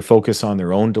 Is their focus on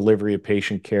their own delivery of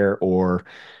patient care, or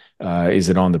is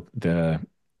it on the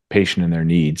patient and their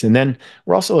needs? And then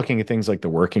we're also looking at things like the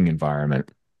working environment.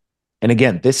 And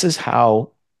again, this is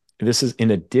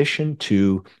in addition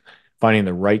to finding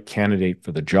the right candidate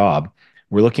for the job.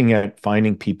 We're looking at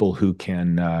finding people who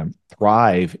can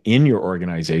thrive in your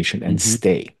organization and Hmm.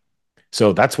 stay.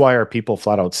 So that's why our people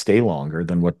flat out stay longer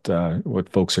than what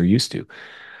folks are used to.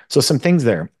 So some things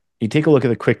there. You take a look at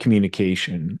the quick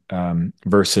communication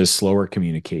versus slower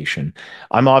communication.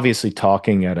 I'm obviously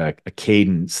talking at a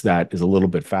cadence that is a little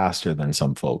bit faster than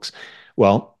some folks.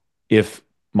 Well, if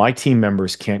my team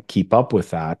members can't keep up with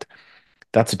that,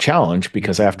 that's a challenge,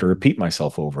 because I have to repeat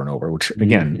myself over and over, which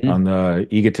again, Hmm. on the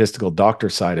egotistical doctor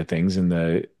side of things in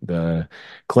the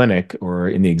clinic or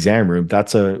in the exam room,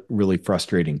 that's a really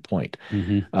frustrating point.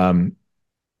 Hmm. Um,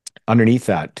 Underneath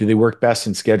that, do they work best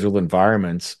in scheduled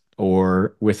environments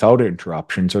or without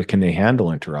interruptions, or can they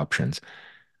handle interruptions?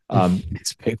 Um,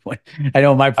 It's a big one. I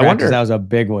know in my I practice, that wonder, was a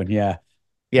big one. Yeah.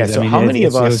 yeah, Because I so mean, how many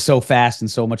of it was us, so fast and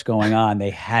so much going on. They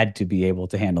had to be able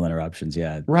to handle interruptions.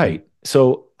 Yeah. right?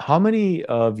 So how many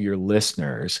of your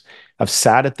listeners have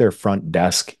sat at their front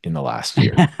desk in the last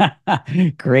year?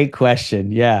 Great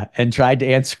question. Yeah. And tried to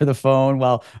answer the phone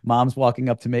while mom's walking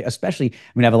up to me, especially,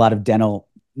 I mean, I have a lot of dental,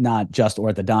 not just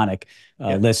orthodontic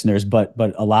Yeah. listeners, but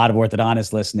a lot of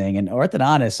orthodontists listening. And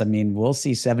orthodontists, I mean, we'll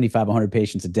see 75, 100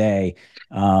 patients a day.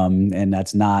 And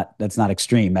that's not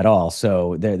extreme at all.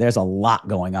 So there's a lot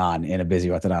going on in a busy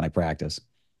orthodontic practice.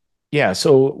 Yeah.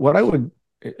 So what I would,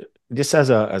 just as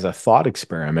a thought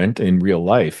experiment in real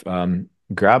life,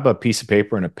 grab a piece of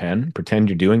paper and a pen, pretend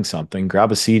you're doing something,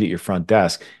 grab a seat at your front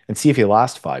desk, and see if you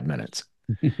last 5 minutes.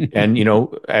 And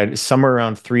at somewhere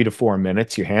around 3 to 4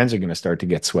 minutes, your hands are going to start to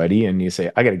get sweaty, and you say,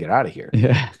 "I got to get out of here,"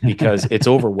 Yeah. because it's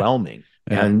overwhelming.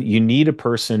 Yeah. And you need a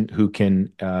person who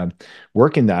can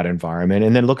work in that environment.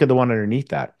 And then look at the one underneath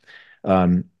that.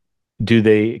 Um, can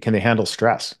they handle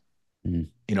stress? Mm.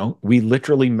 We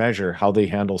literally measure how they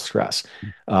handle stress.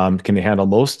 Can they handle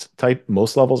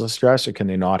most levels of stress, or can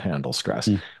they not handle stress?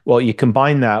 Mm. Well, you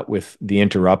combine that with the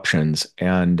interruptions,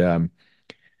 and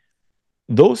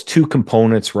those two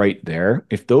components right there,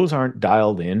 if those aren't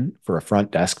dialed in for a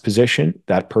front desk position,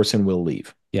 that person will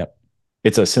leave. Yep.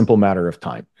 It's a simple matter of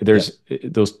time. Yep. There's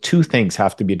those two things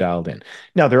have to be dialed in.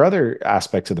 Now, there are other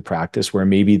aspects of the practice where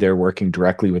maybe they're working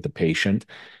directly with the patient.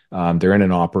 They're in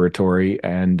an operatory,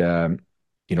 and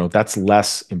that's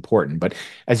less important. But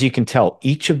as you can tell,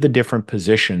 each of the different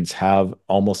positions have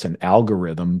almost an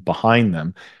algorithm behind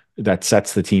them that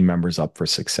sets the team members up for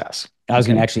success. I was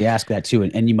going to Okay. actually ask that too,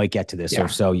 and you might get to this, or Yeah.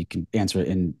 so you can answer it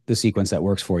in the sequence that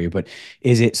works for you. But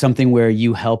is it something where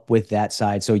you help with that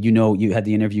side? So you had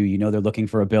the interview, they're looking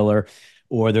for a biller,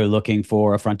 or they're looking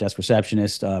for a front desk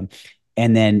receptionist,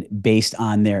 and then based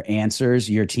on their answers,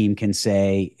 your team can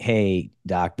say, "Hey,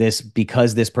 doc,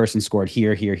 because this person scored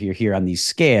here, here, here, here on these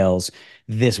scales,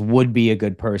 this would be a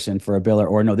good person for a biller,"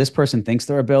 or no, this person thinks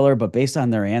they're a biller, but based on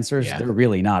their answers, Yeah. they're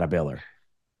really not a biller.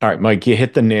 All right, Mike, you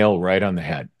hit the nail right on the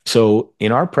head. So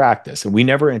in our practice, and we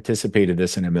never anticipated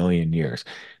this in a million years,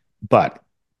 but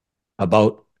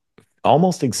about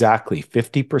almost exactly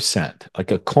 50%,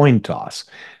 like a coin toss,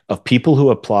 of people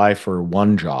who apply for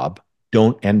one job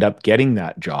don't end up getting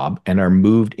that job and are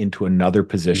moved into another Mm,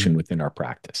 position within our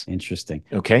practice. interesting.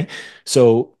 Okay.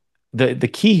 So the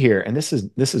key here, and this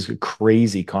is a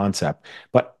crazy concept,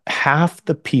 but half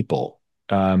the people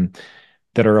um,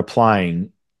 that are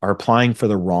applying for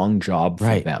the wrong job for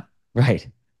Right. them. Right.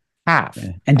 Half,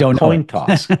 Yeah. And a don't know coin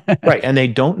toss. it. Right. And they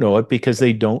don't know it because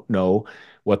they don't know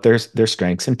what their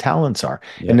strengths and talents are.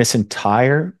 And Yep. this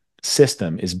entire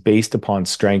system is based upon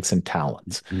strengths and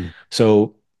talents. Mm.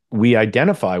 So we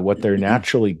identify what they're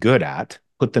naturally good at,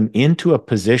 put them into a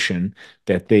position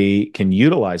that they can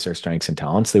utilize their strengths and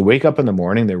talents. They wake up in the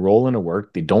morning, they roll into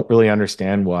work, they don't really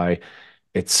understand why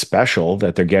it's special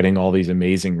that they're getting all these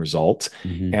amazing results.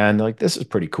 Hmm. And like, this is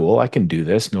pretty cool. I can do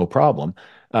this, no problem.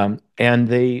 And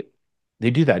they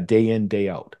do that day in, day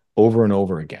out, over and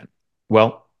over again.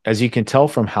 Well, as you can tell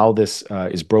from how this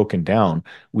is broken down,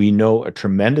 we know a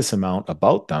tremendous amount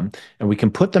about them, and we can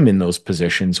put them in those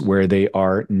positions where they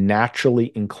are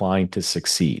naturally inclined to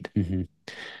succeed. Hmm.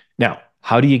 Now,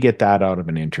 how do you get that out of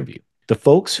an interview? The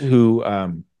folks who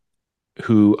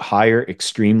hire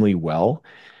extremely well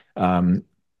um,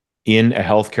 in a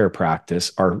healthcare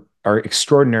practice are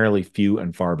extraordinarily few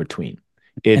and far between.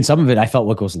 And It some of it I felt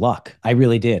like was luck. I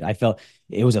really did. I felt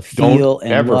it was a Don't feel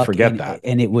and ever luck, forget that.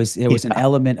 and it was, there was an Yeah,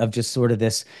 element of just sort of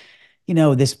this,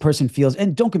 this person feels,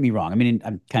 and don't get me wrong. I mean,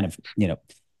 I'm kind of,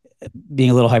 being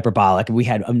a little hyperbolic. We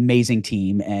had an amazing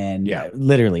team, and yeah,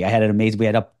 literally I had an amazing, we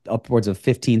had upwards of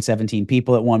 15, 17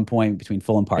 people at one point between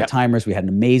full and yeah, part-timers. We had an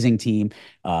amazing team.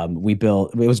 We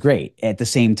built, it was great. At the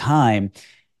same time,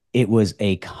 it was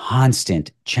a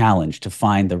constant challenge to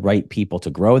find the right people to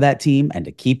grow that team and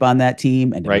to keep on that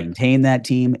team and to right, maintain that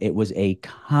team. It was a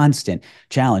constant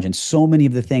challenge. And so many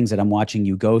of the things that I'm watching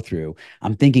you go through,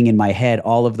 I'm thinking in my head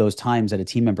all of those times that a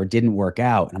team member didn't work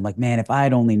out. And I'm like, man, if I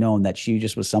had only known that she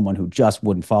just was someone who just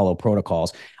wouldn't follow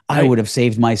protocols, I would right. have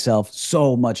saved myself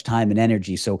so much time and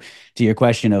energy. So, to your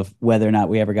question of whether or not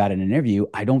we ever got an interview,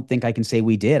 I don't think I can say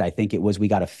we did. I think it was, we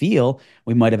got a feel,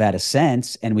 we might have had a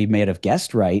sense, and we may have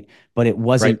guessed right, but it Right.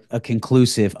 wasn't a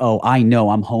conclusive, oh, I know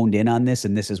I'm honed in on this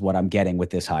and this is what I'm getting with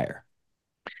this hire.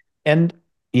 And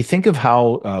you think of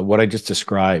how what I just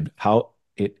described, how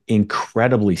it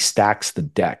incredibly stacks the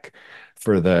deck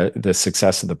for the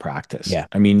success of the practice. Yeah.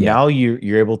 I mean, Yeah. now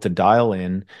you're able to dial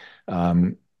in.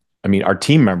 Um, I mean, our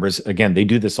team members, again, they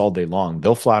do this all day long.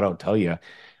 They'll flat out tell you,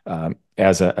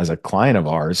 as a client of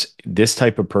ours, this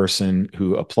type of person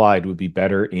who applied would be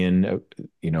better in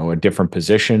a different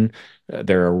position.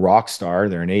 They're a rock star,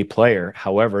 they're an A player.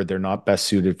 However, they're not best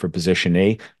suited for position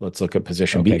A. Let's look at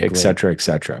position B, Okay, et great. cetera, et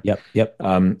cetera. Yep. Yep.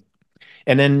 Um,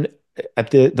 and then at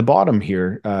the bottom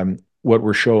here, what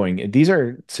we're showing, these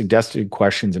are suggested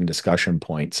questions and discussion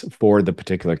points for the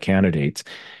particular candidates.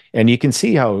 And you can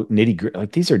see how nitty gritty,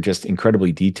 like these are just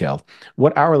incredibly detailed.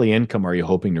 What hourly income are you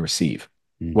hoping to receive?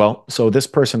 Mm. Well, so this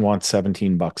person wants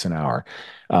 17 bucks an hour.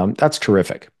 That's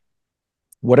terrific.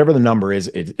 Whatever the number is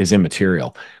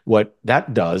immaterial. What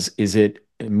that does is it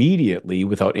immediately,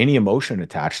 without any emotion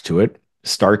attached to it,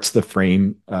 starts to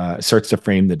frame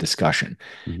the discussion.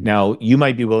 Mhm. Now, you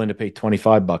might be willing to pay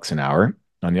 25 bucks an hour.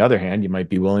 On the other hand, you might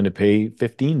be willing to pay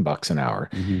 15 bucks an hour.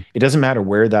 Mhm. It doesn't matter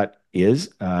where that is.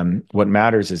 What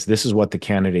matters is this is what the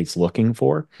candidate's looking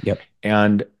for. Yep.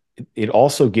 And it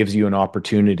also gives you an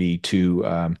opportunity to,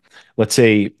 let's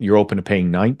say you're open to paying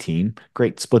 19,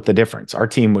 great, split the difference. Our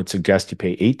team would suggest you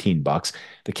pay 18 bucks.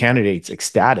 The candidate's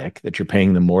ecstatic that you're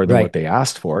paying them more than Right. what they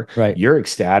asked for. Right. You're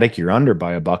ecstatic, you're under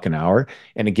by a buck an hour,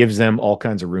 and it gives them all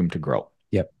kinds of room to grow.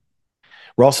 Yep.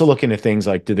 We're also looking at things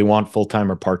like, do they want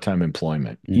full-time or part-time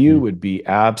employment? You Hmm. would be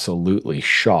absolutely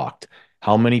shocked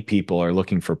how many people are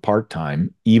looking for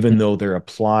part-time, even though they're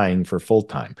applying for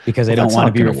full-time. Because they Well, don't that's want to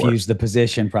not be going to work. refused the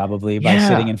position probably by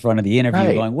sitting Yeah, in front of the interview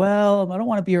right. going, well, I don't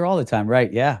want to be here all the time.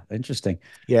 Right. Yeah. Interesting.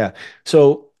 Yeah.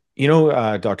 So,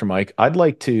 Dr. Mike, I'd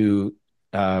like to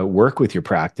work with your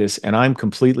practice, and I'm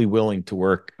completely willing to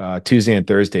work Tuesday and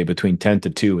Thursday between 10 to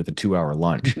 2 with a 2 hour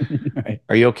lunch. Right.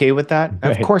 Are you okay with that?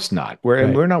 Of Right. course not. We're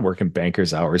Right. we're not working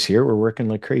bankers hours here. We're working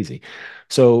like crazy.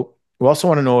 So we also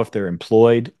want to know if they're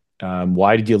employed.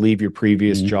 Why did you leave your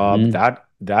previous job? Hmm.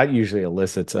 That usually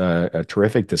elicits a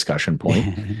terrific discussion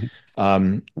point.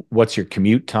 What's your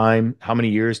commute time? How many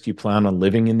years do you plan on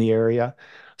living in the area?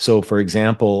 So, for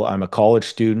example, I'm a college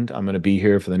student. I'm going to be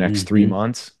here for the next three Hmm.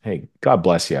 months. Hey, God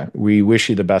bless you. We wish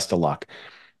you the best of luck.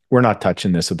 We're not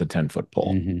touching this with a 10-foot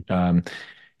pole. Hmm.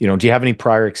 Do you have any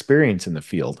prior experience in the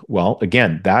field? Well,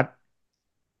 again, that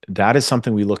is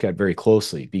something we look at very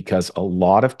closely because a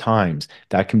lot of times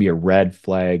that can be a red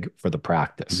flag for the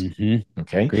practice. Hmm.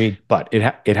 Okay. Agreed. But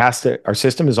it has to, our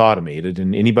system is automated,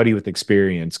 and anybody with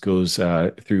experience goes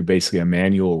through basically a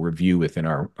manual review within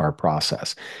our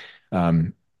process.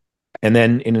 Um, and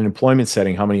then in an employment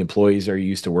setting, how many employees are you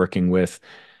used to working with?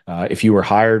 If you were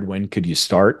hired, when could you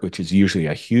start? Which is usually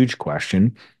a huge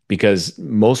question because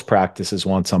most practices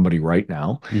want somebody right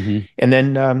now. Hmm. And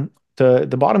then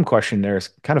the bottom question there is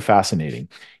kind of fascinating.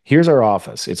 Here's our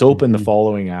office. It's open the Hmm.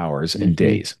 following hours and Hmm.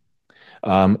 days.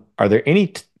 Are there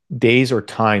any days or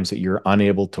times that you're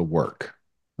unable to work?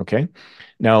 Okay.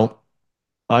 Now,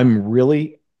 I'm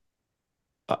really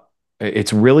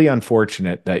it's really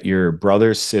unfortunate that your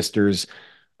brother's sister's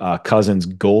cousin's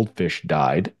goldfish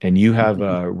died, and you have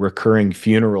a recurring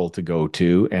funeral to go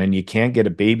to, and you can't get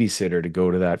a babysitter to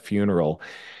go to that funeral,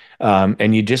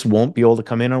 and you just won't be able to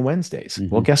come in on Wednesdays.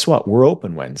 Well, Hmm. guess what? We're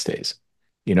open Wednesdays,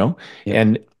 you know? Yep.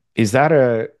 And is that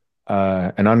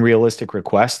an unrealistic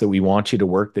request that we want you to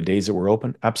work the days that we're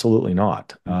open? Absolutely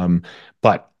not.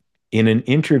 But in an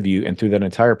interview and through that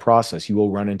entire process, you will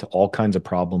run into all kinds of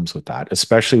problems with that,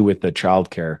 especially with the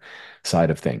childcare side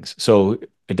of things. So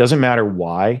it doesn't matter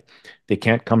why they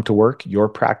can't come to work. Your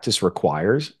practice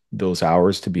requires those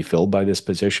hours to be filled by this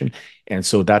position. And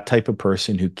so that type of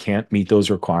person who can't meet those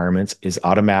requirements is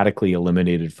automatically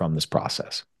eliminated from this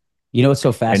process. You know what's so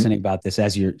And fascinating about this,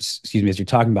 as you're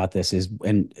talking about this, is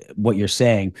and what you're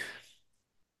saying.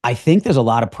 I think there's a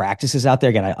lot of practices out there.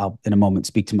 Again, will in a moment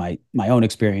speak to my own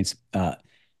experience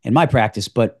in my practice,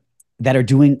 but that are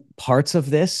doing parts of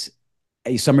this.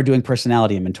 Some are doing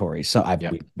personality inventory. So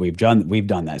yeah, we've done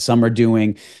that. Some are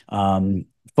doing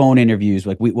phone interviews.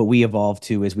 Like what we evolved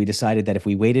to is we decided that if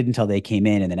we waited until they came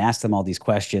in and then asked them all these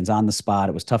questions on the spot,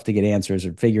 it was tough to get answers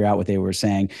or figure out what they were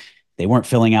saying. They weren't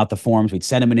filling out the forms. We'd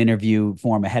send them an interview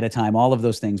form ahead of time. All of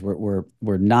those things were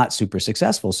not super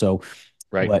successful. So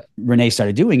right. what Renee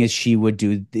started doing is she would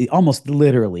do almost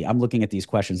literally. I'm looking at these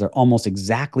questions. They're almost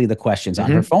exactly the questions on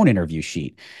her Hmm. phone interview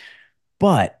sheet.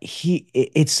 But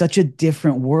it's such a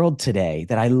different world today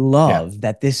that I Yeah, love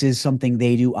that this is something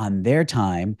they do on their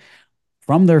time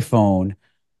from their phone,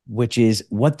 which is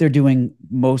what they're doing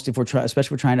most if especially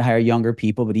if we're trying to hire younger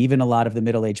people, but even a lot of the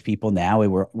middle-aged people now,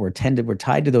 we're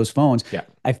tied to those phones. yeah,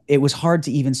 It was hard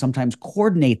to even sometimes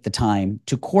coordinate the time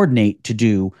to coordinate to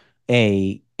do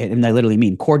and I literally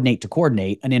mean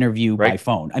coordinate an interview by right.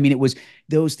 phone. I mean, it was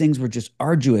those things were just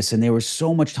arduous and there was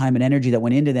so much time and energy that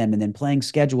went into them and then playing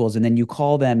schedules and then you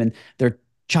call them and their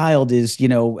child is,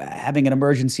 having an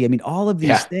emergency. I mean, all of these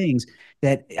Yeah. things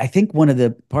that I think one of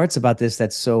the parts about this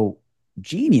that's so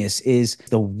genius is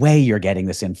the way you're getting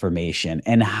this information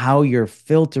and how you're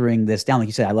filtering this down. Like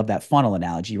you said, I love that funnel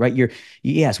analogy, right?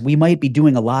 Yes, we might be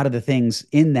doing a lot of the things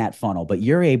in that funnel, but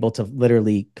you're able to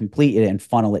literally complete it and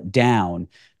funnel it down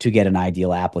to get an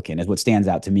ideal applicant is what stands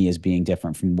out to me as being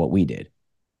different from what we did.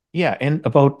 Yeah. And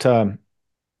about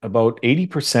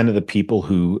 80% of the people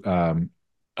who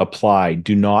apply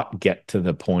do not get to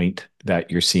the point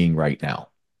that you're seeing right now.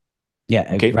 Yeah,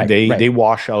 Okay. right, They right,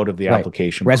 wash out of the right.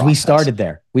 application Whereas we process. started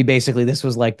there, we basically, this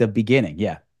was like the beginning.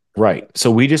 Yeah. Right. So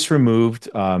we just removed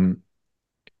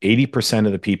 80%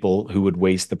 of the people who would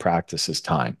waste the practice's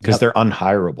time because Yep. they're I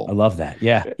unhireable. love that.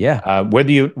 Yeah. Yeah.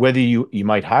 Whether you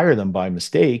might hire them by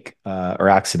mistake or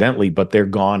accidentally, but they're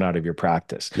gone out of your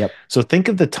practice. Yep. So think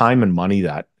of the time and money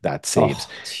that saves.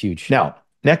 Oh, it's huge. Now,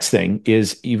 next thing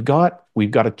is we've got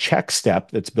a check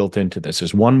step that's built into this.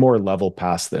 There's one more level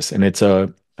past this, and it's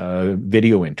a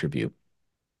video interview.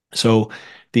 So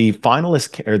the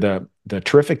finalists or the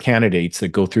terrific candidates that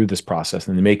go through this process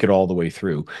and they make it all the way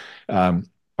through, um,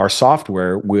 our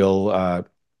software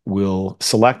will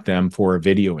select them for a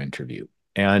video interview,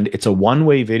 and it's a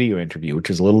one-way video interview, which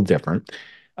is a little different.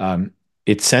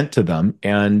 It's sent to them,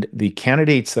 and the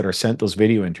candidates that are sent those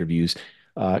video interviews.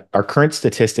 Our current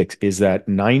statistics is that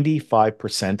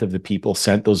 95% of the people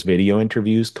sent those video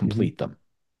interviews Mhm. complete them.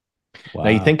 Now,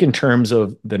 you Wow. think in terms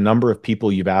of the number of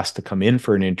people you've asked to come in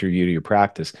for an interview to your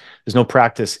practice, there's no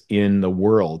practice in the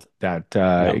world that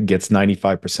No, gets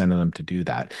 95% of them to do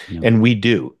that. no. And we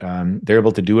do. They're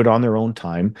able to do it on their own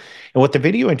time. And what the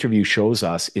video interview shows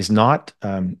us is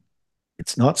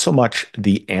it's not so much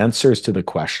the answers to the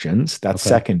questions, that's Okay.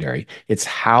 secondary. It's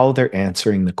how they're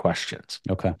answering the questions.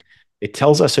 Okay. It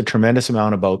tells us a tremendous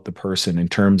amount about the person in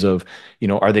terms of,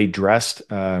 are they dressed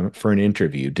for an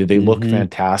interview? Do they look Hmm.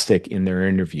 fantastic in their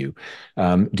interview?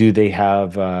 Do they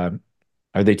have, are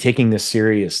they taking this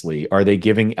seriously? Are they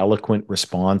giving eloquent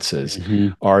responses? Hmm.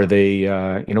 Are they,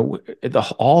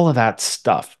 all of that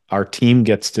stuff our team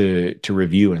gets to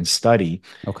review and study.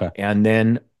 Okay. And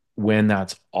then when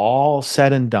that's all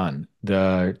said and done,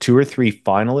 the two or three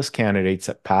finalist candidates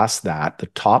that pass that, the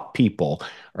top people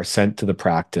are sent to the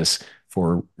practice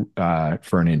for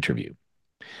an interview.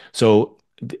 So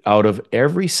out of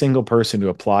every single person who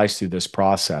applies through this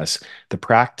process, the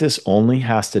practice only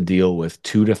has to deal with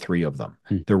two to three of them.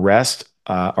 Hmm. The rest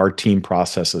our team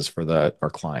processes for our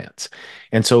clients.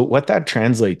 And so what that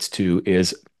translates to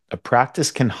is a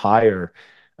practice can hire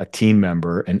a team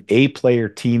member, an A player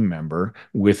team member,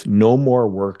 with no more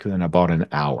work than about an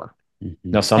hour. Hmm.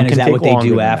 Now, some And is can that take what they longer do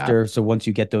than that. after? So once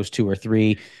you get those two or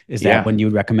three, is that Yeah. when you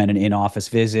would recommend an in-office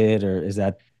visit, or is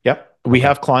that Yep. We okay?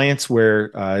 have clients where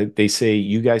they say,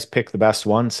 you guys pick the best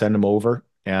one, send them over.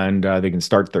 and they can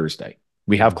start Thursday.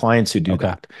 We have clients who do Okay.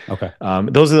 that. Okay.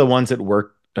 Those are the ones that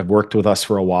have worked with us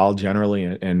for a while generally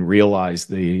and realize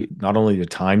the not only the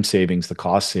time savings, the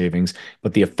cost savings,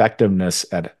 but the effectiveness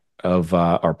of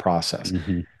our process.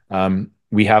 Hmm.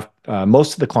 We have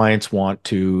most of the clients want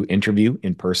to interview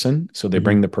in person, so they Hmm.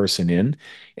 bring the person in,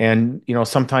 and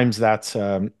sometimes that's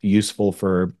useful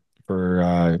for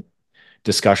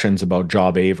discussions about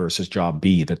job A versus job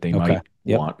B that they Okay. might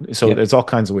Yep. want. So Yep. there's all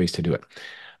kinds of ways to do it.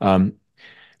 Um,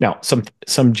 Now,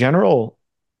 some general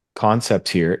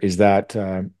concepts here is that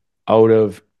out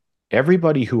of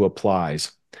everybody who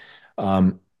applies,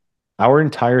 um, our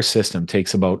entire system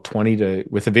takes about 20 to,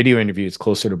 with a video interview, it's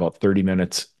closer to about 30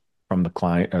 minutes from the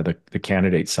client or the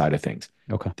candidate side of things.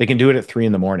 Okay. They can do it at 3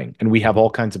 in the morning. And we have Mhm. all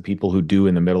kinds of people who do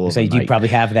in the middle of So the you night. probably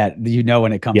have that,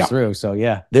 when it comes Yeah. through. So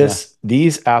yeah. Yeah.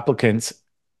 These applicants,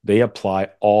 they apply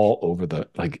all over the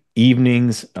like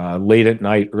evenings, late at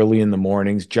night, early in the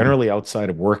mornings, generally outside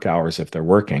of work hours if they're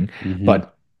working. Mm-hmm.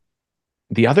 But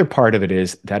the other part of it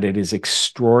is that it is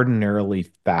extraordinarily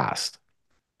fast.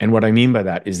 And what I mean by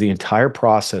that is the entire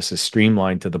process is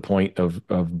streamlined to the point of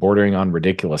bordering on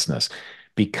ridiculousness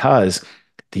because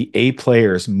the A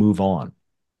players move on.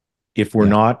 If we're Yeah.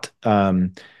 not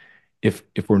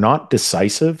if we're not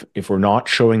decisive, if we're not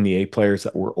showing the A players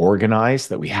that we're organized,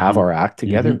 that we have Mm-hmm. our act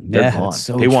together, they're Yeah, that's gone.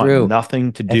 so They want true.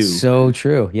 nothing to That's do. so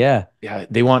true. Yeah. Yeah,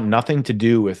 they want nothing to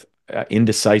do with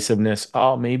indecisiveness.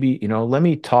 Oh, maybe, let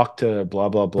me talk to blah,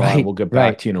 blah, blah, and Right. we'll get back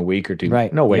Right. to you in a week or two.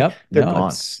 Right. No way. Yep. They're No, gone.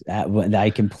 it's I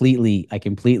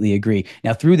completely agree.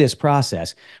 Now, through this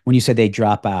process, when you said they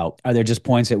drop out, are there just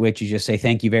points at which you just say,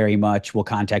 thank you very much, we'll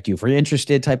contact you if we're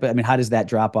interested type of, I mean, how does that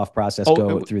drop off process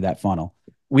go Oh, through that funnel?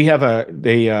 we have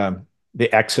they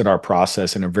exit our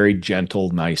process in a very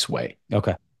gentle, nice way.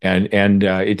 Okay. And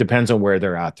it depends on where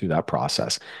they're at through that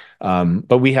process.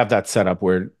 But we have that set up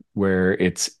where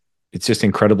it's just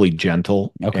incredibly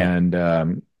gentle, Okay. and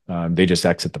they just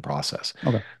exit the process.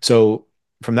 Okay. So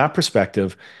from that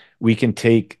perspective, we can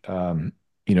take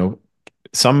you know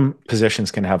some positions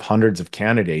can have hundreds of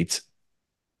candidates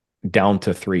down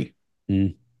to three.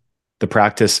 Mm, The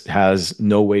practice has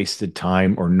no wasted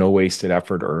time or no wasted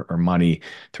effort or money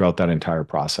throughout that entire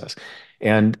process.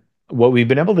 And what we've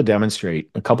been able to demonstrate,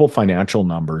 a couple financial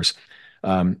numbers.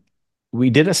 Um, we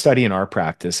did a study in our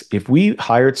practice. If we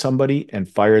hired somebody and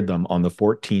fired them on the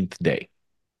 14th day,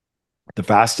 the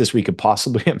fastest we could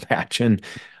possibly imagine,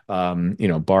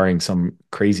 barring some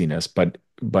craziness, but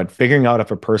figuring out if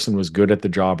a person was good at the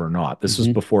job or not. This was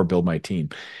hmm. before Build My Team.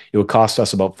 It would cost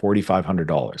us about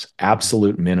 $4,500,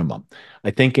 absolute minimum.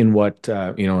 I think in what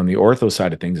in the ortho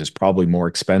side of things is probably more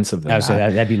expensive I than would say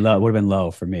that. that'd be low, would have been low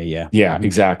for me. Yeah. Yeah, Hmm.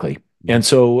 exactly. Hmm. And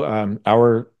so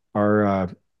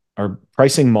our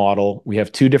pricing model, we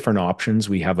have two different options.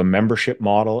 We have a membership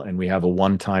model and we have a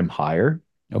one-time hire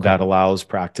Okay. that allows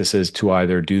practices to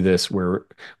either do this where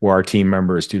our team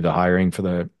members do the hiring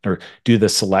or do the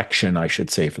selection, I should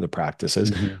say, for the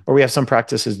practices, Hmm. or we have some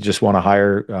practices just want to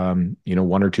hire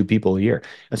one or two people a year.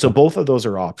 And so Okay. both of those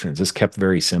are options. It's kept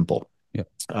very simple. Yep.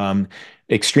 Um,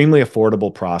 Extremely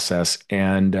affordable process,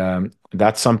 and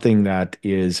that's something that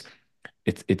is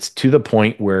it's to the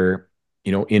point where,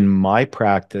 in my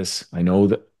practice, I know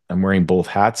that I'm wearing both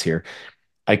hats here.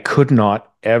 I could not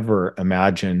ever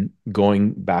imagine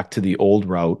going back to the old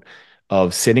route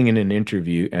of sitting in an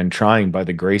interview and trying, by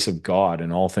the grace of God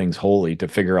and all things holy, to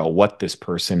figure out what this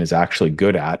person is actually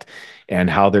good at and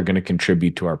how they're going to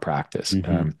contribute to our practice.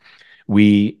 Hmm.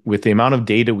 With the amount of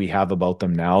data we have about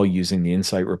them now, using the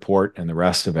insight report and the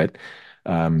rest of it,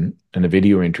 and the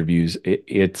video interviews,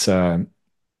 it's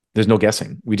there's no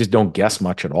guessing. We just don't guess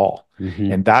much at all. Hmm.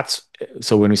 And that's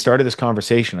so when we started this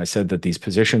conversation, I said that these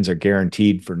positions are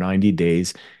guaranteed for 90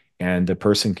 days and the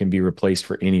person can be replaced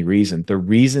for any reason. The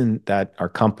reason that our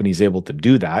company is able to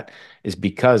do that is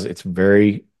because it's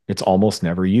almost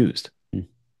never used.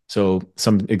 So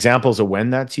some examples of when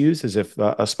that's used is if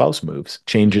a spouse moves,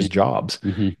 changes Hmm. jobs,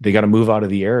 Hmm. they got to move out of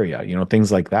the area,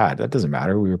 things like that. That doesn't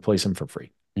matter. We replace them for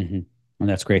free. Hmm. And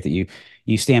that's great that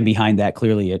you stand behind that.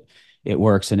 Clearly, it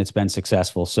works and it's been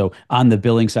successful. So on the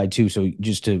billing side too. So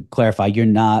just to clarify, you're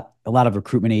not a lot of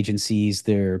recruitment agencies.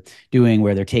 They're doing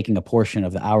where they're taking a portion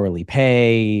of the hourly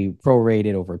pay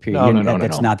prorated over a period. No, no, no, no,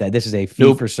 That's no. not that. This is a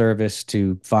fee for Nope. service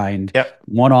to find Yep.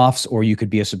 one-offs, or you could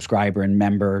be a subscriber and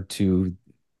member to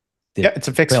the Yeah, it's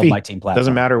a fixed Build My fee. Team Doesn't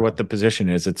platform. matter Okay, what the position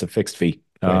is, it's a fixed fee.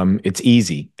 great. It's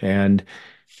easy. And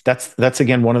that's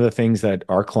again one of the things that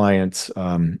our clients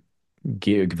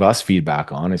give us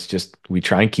feedback on. It's just we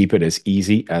try and keep it as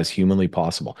easy as humanly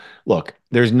possible. Look,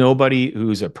 there's nobody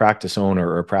who's a practice owner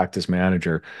or a practice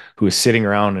manager who is sitting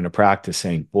around in a practice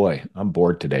saying, "Boy, I'm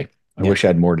bored today. I Yeah. wish I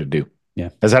had more to do. Yeah.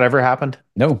 Has that ever happened?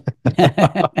 No.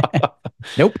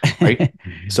 Nope. Right.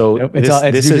 So Nope. It's all,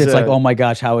 it's this usually, is it's like, a oh my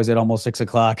gosh, how is it almost 6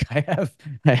 o'clock? I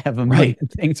have a million right.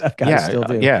 things I've got to Yeah, still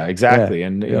do. yeah, Yeah. exactly.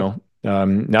 And Yep.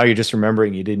 now you're just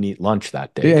remembering you didn't eat lunch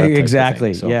that day, Yeah, that type of thing.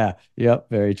 exactly. So Yeah. Yep.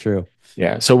 Very true.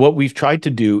 yeah. So what we've tried to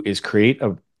do is create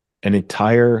an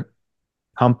entire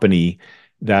company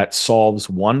that solves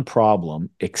one problem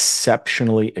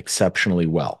exceptionally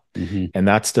well. Hmm. And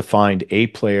that's to find A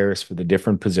players for the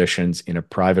different positions in a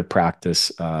private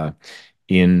practice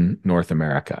in North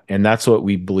America. And that's what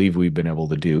we believe we've been able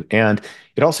to do. And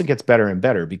it also gets better and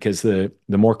better because the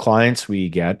more clients we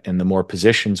get and the more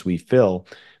positions we fill,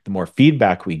 the more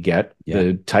feedback we get, Yeah.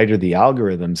 the tighter the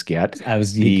algorithms get,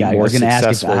 the I more was going to ask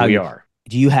if successful how we you are.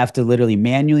 do you have to literally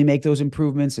manually make those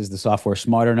improvements? Is the software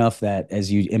smart enough that as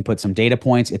you input some data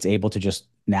points, it's able to just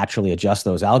naturally adjust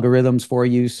those algorithms for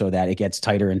you so that it gets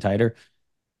tighter and tighter?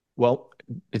 Well,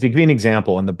 to give you an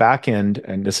example, on the back end,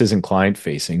 and this isn't client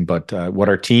facing, but what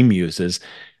our team uses,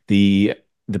 the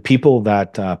the people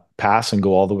that pass and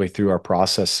go all the way through our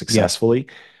process Yeah. successfully,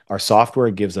 our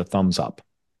software gives a thumbs up.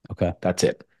 Okay. That's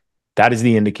it. That is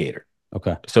the indicator.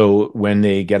 Okay. So when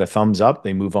they get a thumbs up,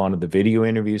 they move on to the video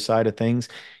interview side of things,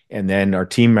 and then our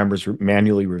team members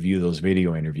manually review those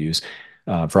video interviews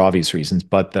for obvious reasons.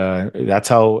 But that's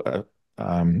how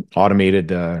automated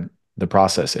the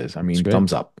process is. I It's mean, great.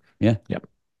 thumbs up. Yeah. Yep.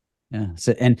 Yeah.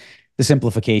 So, and the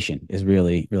simplification is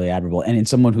really, really admirable. And in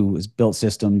someone who has built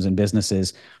systems and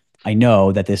businesses, I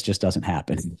know that this just doesn't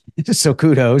happen. So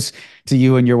kudos to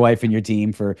you and your wife and your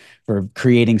team for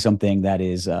creating something that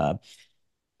is Well,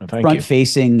 thank front you.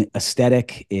 facing,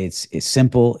 aesthetic. It's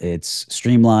simple, it's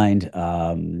streamlined,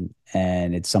 and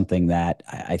it's something that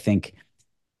I think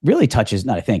really touches,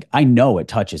 not I think, I know it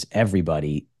touches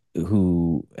everybody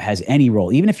who has any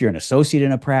role. Even if you're an associate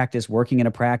in a practice, working in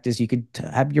a practice, you could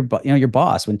have your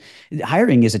boss. When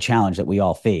hiring is a challenge that we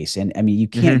all face. And I mean, you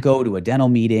can't Hmm. go to a dental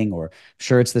meeting, or I'm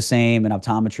sure it's the same in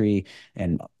optometry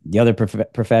and the other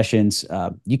professions.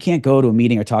 You can't go to a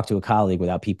meeting or talk to a colleague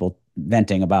without people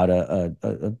venting about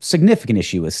a significant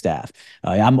issue with staff.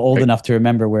 I'm old Right. enough to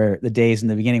remember where the days in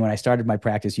the beginning when I started my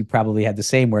practice, you probably had the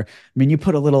same where, I mean, you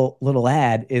put a little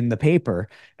ad in the paper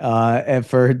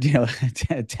for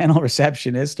dental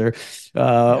receptionist or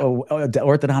Yeah.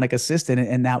 orthodontic assistant,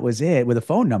 and that was it with a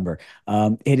phone number.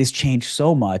 It has changed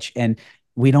so much, and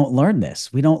we don't learn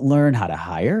this. We don't learn how to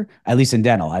hire, at least in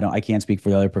dental. I can't speak for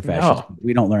the other professions. No.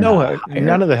 We don't learn how No, to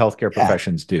none hire. of the healthcare Yeah,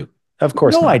 professions do. Of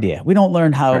course no not. idea. We don't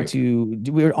learn how Right. to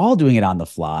we're all doing it on the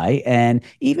fly. And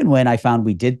even when I found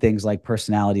we did things like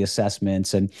personality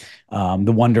assessments and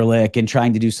the Wonderlic and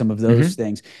trying to do some of those Hmm.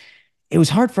 things, it was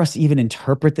hard for us to even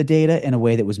interpret the data in a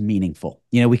way that was meaningful.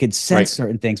 We could sense Right.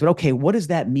 certain things, but okay, what does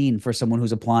that mean for someone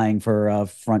who's applying for a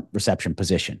front reception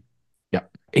position? Yeah.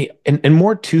 And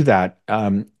more to that,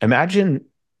 imagine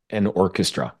an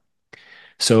orchestra.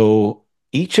 So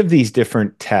each of these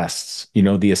different tests,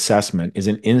 the assessment is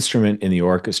an instrument in the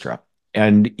orchestra.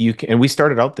 And we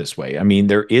started out this way. I mean,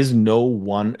 there is no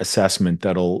one assessment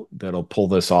that'll pull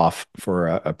this off for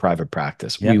a private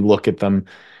practice. We Yep. look at them.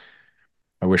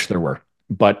 I wish there were,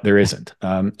 but there isn't.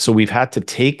 So we've had to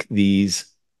take these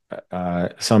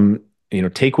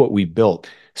take what we built,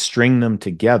 string them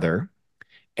together,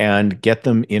 and get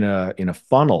them in a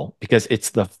funnel because it's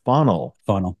the funnel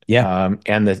Funnel. Yeah.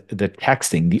 and the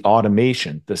texting, the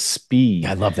automation, the I speed,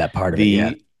 love that part of it.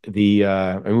 Yeah. the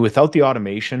I mean, without the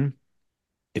automation,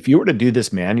 if you were to do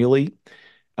this manually,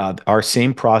 our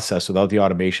same process without the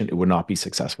automation, it would not be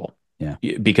successful Yeah.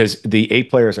 because the A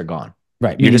players are gone.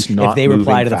 Right. You're Meaning just if not they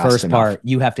reply moving to the fast first enough. part,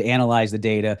 you have to analyze the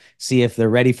data, see if they're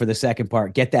ready for the second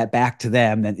part, get that back to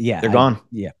them. Then yeah, They're gone.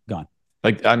 yeah, gone.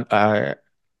 Like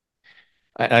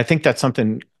I think that's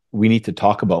something we need to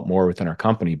talk about more within our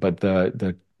company. But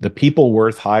the people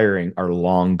worth hiring are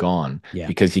long gone Yeah.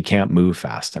 because you can't move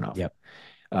fast enough. Yep.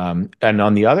 And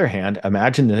on the other hand,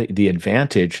 imagine the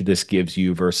advantage this gives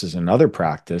you versus another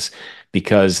practice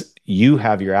because you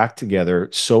have your act together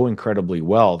so incredibly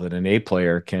well that an A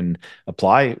player can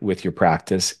apply with your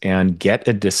practice and get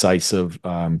a decisive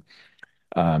um,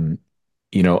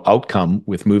 outcome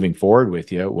with moving forward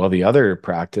with you, while the other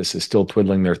practice is still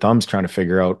twiddling their thumbs trying to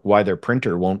figure out why their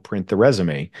printer won't print the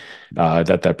resume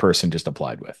that person just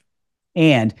applied with.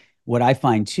 And what I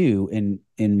find too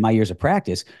in my years of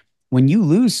practice, when you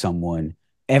lose someone,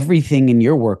 everything in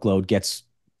your workload gets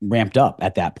ramped up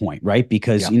at that point, right?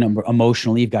 Because Yeah.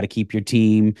 emotionally you've got to keep your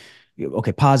team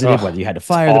okay, positive, whether Oh, you had to it's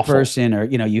fire the awful. person or,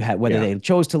 you had, whether Yeah. they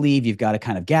chose to leave, you've got to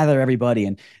kind of gather everybody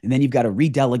and then you've got to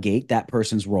redelegate that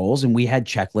person's roles. And we had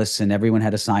checklists and everyone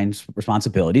had assigned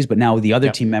responsibilities, but now the other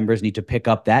Yep. team members need to pick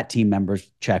up that team member's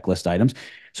checklist items.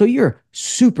 So you're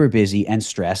super busy and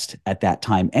stressed at that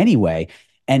time anyway.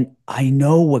 And I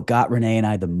know what got Renee and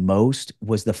I the most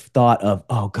was the thought of,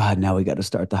 oh God, now we got to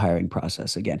start the hiring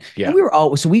process again. And Yeah. we were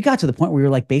all, so we got to the point where we were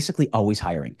like basically always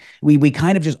hiring. We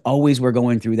kind of just always were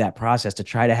going through that process to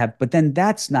try to have, but then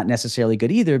that's not necessarily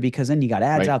good either because then you got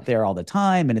ads Right. out there all the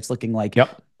time and it's looking like,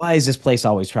 Yep. why is this place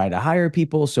always trying to hire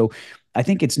people? So I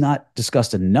think it's not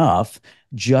discussed enough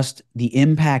just the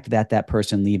impact that that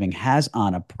person leaving has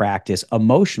on a practice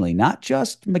emotionally, not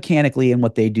just mechanically and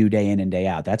what they do day in and day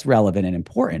out. That's relevant and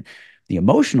important. The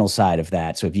emotional side of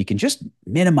that. So if you can just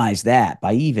minimize that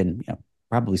by even,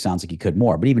 probably sounds like you could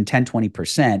more, but even 10,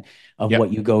 20% of what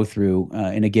Yep. you go through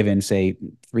in a given, say,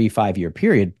 3, 5 year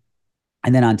period,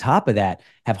 and then on top of that,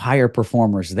 have higher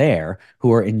performers there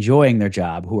who are enjoying their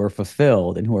job, who are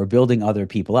fulfilled, and who are building other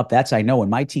people up. That's, I know, when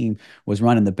my team was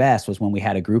running the best was when we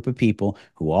had a group of people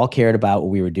who all cared about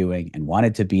what we were doing and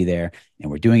wanted to be there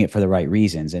and were doing it for the right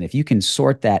reasons. And if you can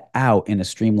sort that out in a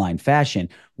streamlined fashion,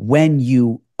 when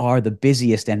you are the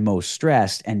busiest and most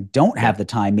stressed and don't have Yep. the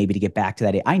time maybe to get back to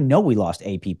that. I know we lost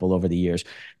A people over the years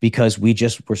because we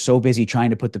just were so busy trying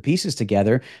to put the pieces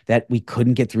together that we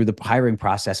couldn't get through the hiring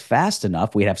process fast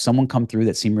enough. We'd have someone come through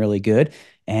that seemed really good.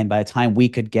 And by the time we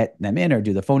could get them in or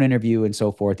do the phone interview and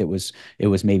so forth, it was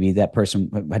maybe that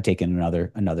person had taken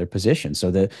another position. So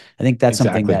I think that's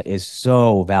something Exactly. that is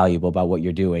so valuable about what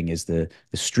you're doing is the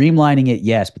streamlining it,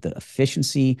 yes, but the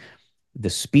efficiency, the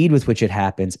speed with which it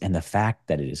happens, and the fact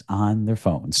that it is on their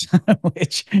phones,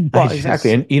 which I Well,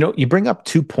 exactly. just And you bring up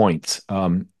 2 points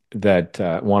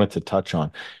that wanted to touch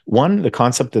on. One, the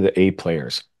concept of the A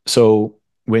players. So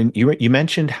when you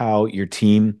mentioned how your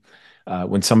team,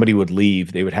 when somebody would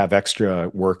leave, they would have extra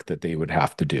work that they would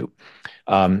have to do.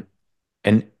 Um,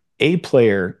 an A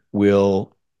player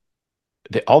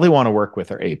all they want to work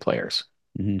with are A players.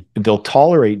 mhm, They'll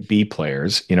tolerate B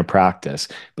players in a practice,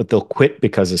 but they'll quit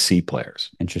because of C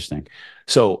players. interesting.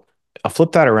 So I'll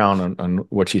flip that around on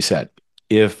what you said.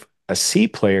 If a C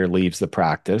player leaves the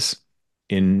practice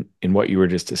in what you were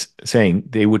just saying,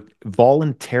 they would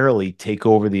voluntarily take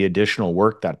over the additional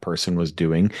work that person was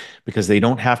doing because they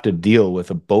don't have to deal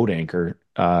with a boat anchor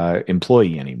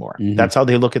employee anymore. Hmm. That's how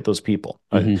they look at those people,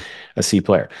 Hmm. a C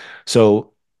player.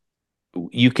 So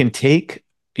you can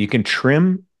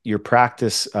trim your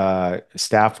practice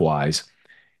staff wise,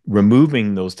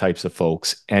 removing those types of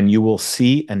folks, and you will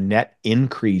see a net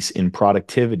increase in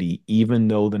productivity, even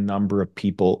though the number of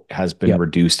people has been Yep.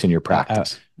 reduced in your I, I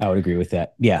practice. I would agree with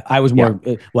that. Yeah, I was Yeah,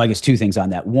 more. Well, I guess two things on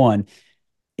that. One,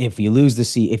 if you lose the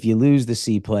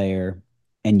C player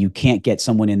and you can't get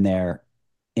someone in there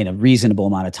in a reasonable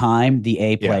amount of time, the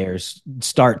A yeah, players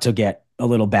start to get a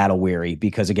little battle weary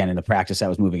because again, in the practice, I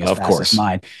was moving as of fast as course.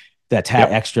 mine. That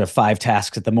Yep. extra 5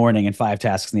 tasks at the morning and 5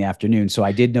 tasks in the afternoon. So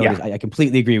I did notice. Yeah, I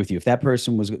completely agree with you. If that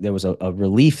person was there was a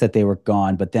relief that they were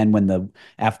gone, but then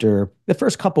after the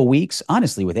first couple weeks,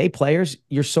 honestly, with A players,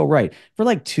 you're so right. For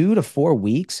like 2 to 4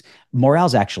 weeks,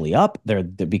 morale's actually up there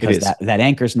it because that is. that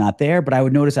anchor's not there. But I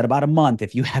would notice at about a month,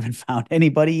 if you haven't found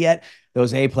anybody yet,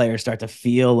 those A players start to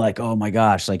feel like, oh my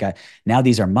gosh, like now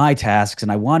these are my tasks and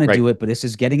I want to Right. do it, but this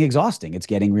is getting exhausting. It's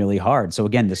getting really hard. So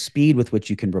again, the speed with which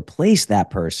you can replace that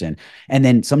person, and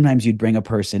then sometimes you'd bring a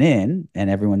person in, and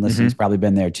everyone listening's Hmm. probably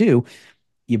been there too.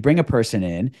 You bring a person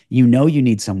in, you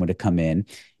need someone to come in,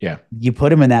 Yeah. you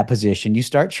put them in that position, you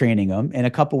start training them, and a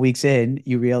couple weeks in,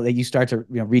 you start to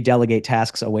redelegate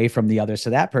tasks away from the others to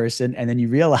that person, and then you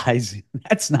realize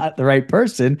that's not the right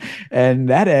person, and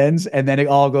that ends, and then it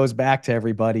all goes back to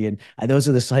everybody, and those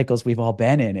are the cycles we've all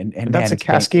been in, and And that's man, a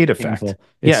cascade it's effect. painful.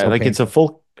 It's Yeah, so like it's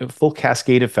painful. a full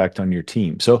cascade effect on your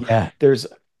team. So Yeah. there's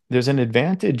there's an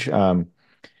advantage.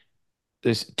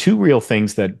 There's two real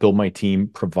things that Build My Team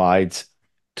provides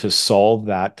to solve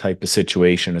that type of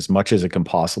situation as much as it can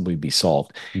possibly be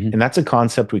solved. Hmm. And that's a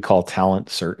concept we call talent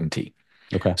certainty.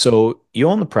 Okay. So you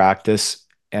own the practice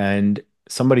and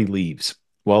somebody leaves.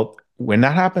 Well, when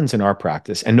that happens in our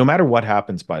practice, and no matter what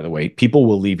happens, by the way, people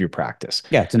will leave your practice.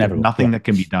 Yeah, it's There's inevitable. nothing Yep. that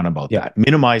can be done about Yep. that.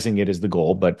 Minimizing it is the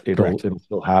goal, but it'll Correct. it'll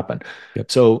still happen.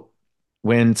 Yep. So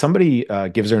when somebody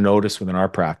gives their notice within our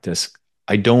practice,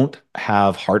 I don't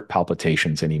have heart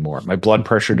palpitations anymore. My blood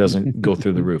pressure doesn't go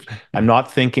through the roof. I'm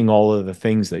not thinking all of the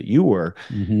things that you were,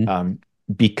 Hmm. um,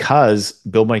 because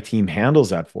Build My Team handles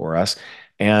that for us.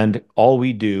 And all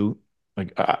we do,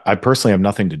 like I personally have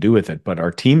nothing to do with it, but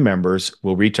our team members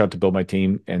will reach out to Build My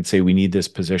Team and say, we need this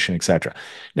position, etc.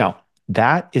 Now,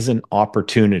 that is an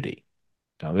opportunity.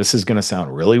 Now, this is going to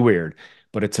sound really weird,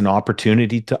 but it's an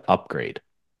opportunity to upgrade.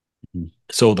 Mhm.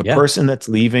 So the Yeah. person that's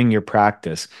leaving your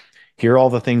practice, here are all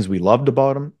the things we loved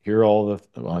about them. Here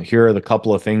are the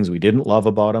couple of things we didn't love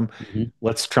about them. Mhm.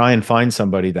 Let's try and find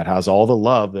somebody that has all the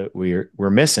love that we're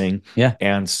missing Yeah.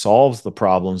 and solves the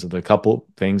problems of the couple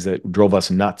things that drove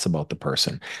us nuts about the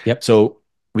person. Yep. So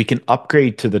we can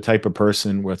upgrade to the type of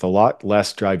person with a lot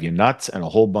less drive you nuts and a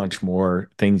whole bunch more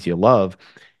things you love.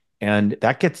 And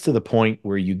that gets to the point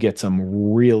where you get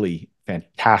some really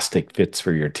fantastic fits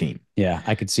for your team. Yeah,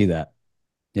 I could see that.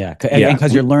 Yeah, and Yeah,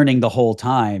 because you're learning the whole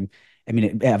time. I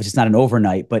mean, it's not an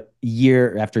overnight, but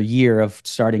year after year of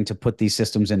starting to put these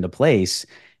systems into place,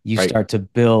 you right. start to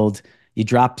build. You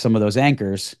drop some of those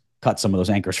anchors, cut some of those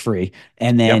anchors free,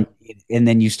 and then Yep. and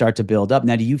then you start to build up.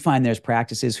 Now, do you find there's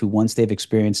practices who once they've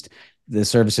experienced the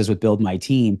services with Build My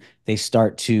Team, they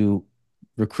start to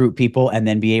recruit people and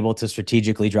then be able to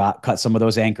strategically cut some of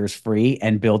those anchors free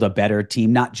and build a better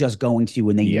team, not just going to you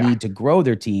when they Yeah. need to grow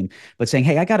their team, but saying,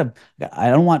 hey, I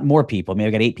don't want more people. Maybe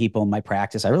I got 8 people in my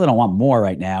practice. I really don't want more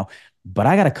right now, but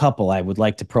I got a couple I would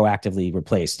like to proactively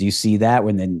replace. Do you see that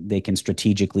when then they can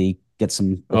strategically get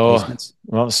some Oh, replacements?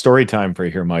 well, story time for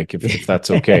you here, Mike, if that's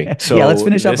okay. Yeah, let's So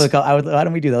finish up with a this, couple. Why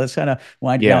don't we do that? Let's kind of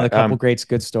wind down yeah, with a couple great,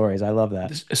 good stories. I love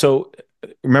that. so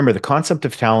remember the concept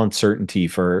of talent certainty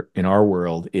for in our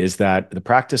world is that the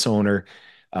practice owner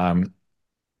um,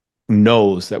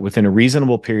 knows that within a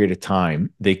reasonable period of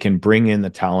time, they can bring in the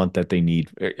talent that they need.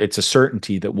 It's a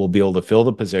certainty that we'll be able to fill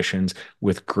the positions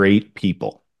with great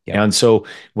people. Yep. And so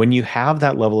when you have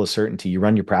that level of certainty, you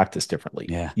run your practice differently.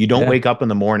 Yeah. You don't Yeah. wake up in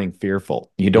the morning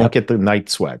fearful. You don't Yep. get the night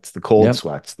sweats, the cold Yep.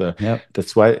 sweats, Yep.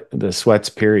 the sweats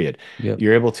period. Yep.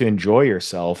 You're able to enjoy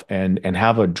yourself and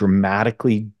have a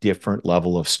dramatically different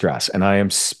level of stress. And I am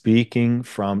speaking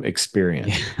from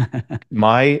experience. Yeah.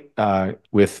 My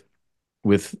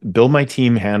with Build My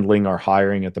Team handling our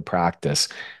hiring at the practice,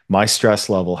 my stress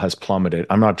level has plummeted.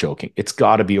 I'm not joking. It's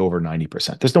got to be over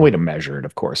 90%. There's no way to measure it,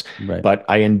 of course, Right. but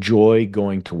I enjoy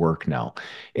going to work now.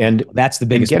 And That's the and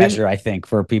biggest getting, measure, I think,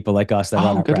 for people like us that run oh,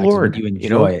 our good practice when Lord, you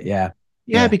enjoy it. Yeah.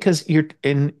 yeah, Yeah. because you're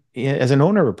in as an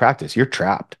owner of a practice, you're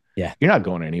trapped. Yeah. You're not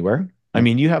going anywhere. I Yep.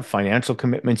 mean, you have financial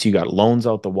commitments, you got loans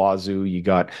out the wazoo, you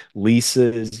got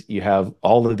leases, you have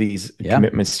all of these Yeah.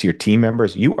 commitments to your team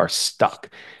members. You are stuck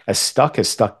as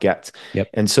stuck gets. Yep.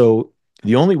 And so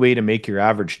the only way to make your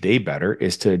average day better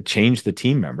is to change the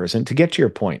team members. And to get to your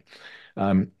point,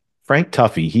 um, Frank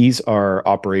Tuffy, he's our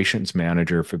operations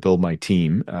manager for Build My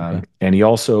Team, Okay. and he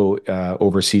also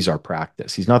oversees our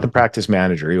practice. He's not the Mhm. practice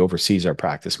manager; he oversees our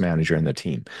practice manager and the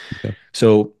team. Okay.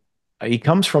 So he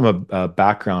comes from a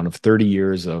background of 30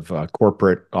 years of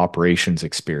corporate operations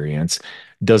experience.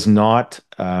 Does not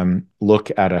look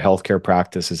at a healthcare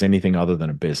practice as anything other than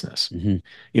a business. Hmm.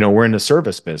 We're in the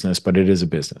service business, but it is a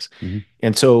business. Hmm.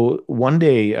 And so one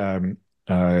day,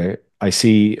 I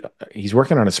see he's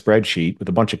working on a spreadsheet with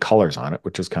a bunch of colors on it,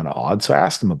 which is kind of odd. So I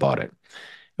asked him about it.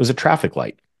 It was a traffic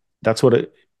light. That's what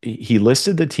it, he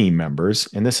listed the team members,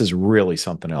 and this is really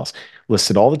something else.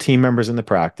 Listed all the team members in the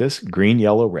practice, green,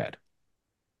 yellow, red.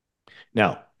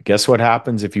 Now, guess what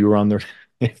happens if you were on the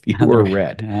if you were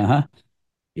red? Uh-huh.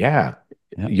 Yeah,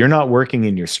 Yep. you're not working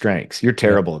in your strengths. You're Yep.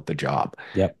 terrible at the job.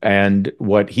 Yep. And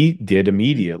what he did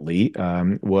immediately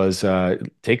was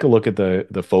take a look at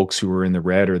the folks who were in the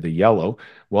red or the yellow.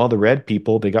 Well, the red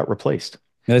people they got replaced,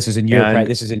 Now, this is in and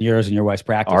this is in yours and your wife's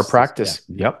our practice. Yeah. practice,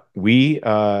 Mhm.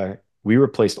 yep, we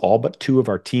replaced all but two of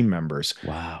our team members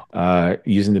Wow.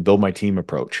 using the Build My Team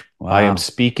approach. I am Wow.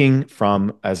 speaking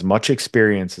from as much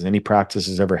experience as any practice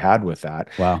has ever had with that.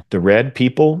 Wow. The red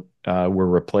people were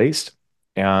replaced,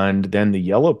 and then the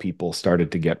yellow people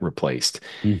started to get replaced.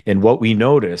 Mm. And what we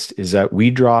noticed is that we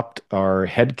dropped our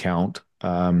head count.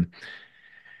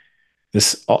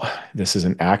 This is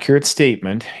an accurate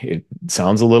statement. It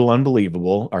sounds a little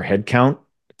unbelievable. Our headcount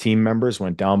team members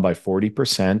went down by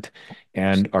 40%,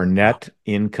 and our Wow. net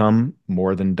income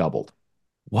more than doubled.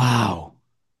 Wow.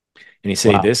 And you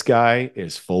say, Wow. this guy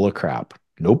is full of crap.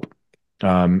 Nope. Happy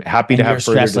to And your have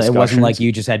further stress, it wasn't like discussions.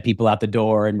 you just had people out the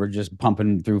door and were just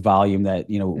pumping through volume that,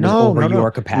 was No, over no, your no.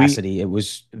 We capacity. It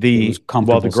was the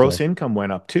comfortable gross still. income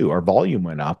went up too. Our volume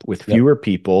went up with Yep. fewer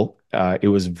people. It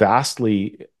was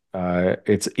vastly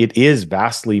it is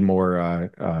vastly more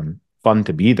fun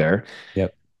to be there.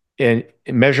 Yep. and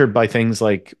measured by things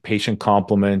like patient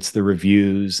compliments, the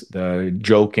reviews, the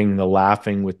joking, the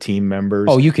laughing with team Oh,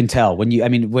 members. you can tell when you, I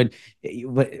mean, when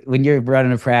you're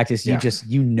running a practice, you Yeah. just,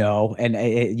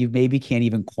 and you maybe can't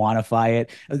even quantify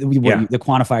it. Yeah. The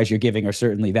quantifiers you're giving are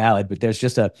certainly valid, but there's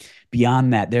just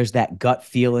beyond that, there's that gut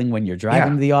feeling when you're driving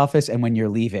Yeah. to the office and when you're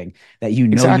leaving that you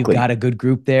got Exactly. a good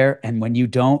group there. And when you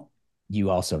don't, you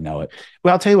also know it.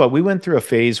 Well, I'll tell you what, we went through a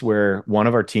phase where one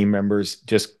of our team members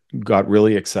just got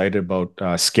really excited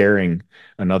about scaring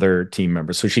another team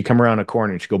member. So she'd come around a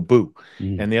corner and she'd go boo.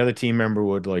 Mm, And the other team member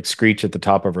would like screech at the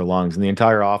top of her lungs and the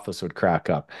entire office would crack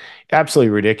up. Absolutely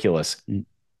ridiculous. mm,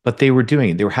 But they were doing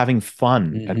it. They were having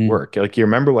fun at mhm. work. Like you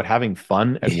remember what having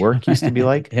fun at work used to be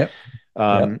like? Yep.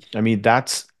 Yep. I mean,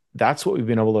 that's what we've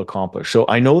been able to accomplish. So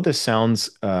I know this sounds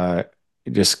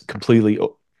just completely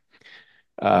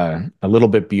a little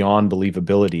bit beyond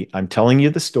believability. I'm telling you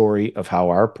the story of how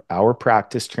our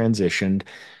practice transitioned,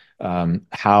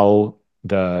 how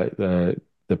the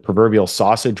proverbial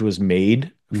sausage was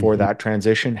made for Hmm. that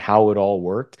transition, how it all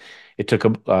worked. It took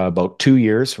about 2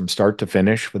 years from start to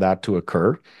finish for that to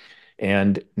occur.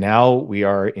 And now we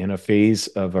are in a phase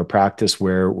of our practice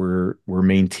where we're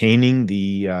maintaining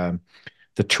the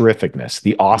terrificness,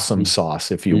 the awesome Hmm.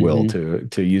 sauce, if you will, Hmm.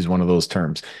 to use one of those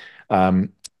terms. Um,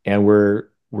 and we're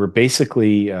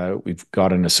basically we've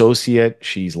got an associate.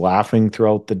 She's laughing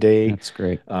throughout the day. That's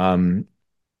great. Um,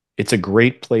 it's a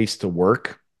great place to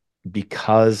work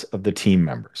because of the team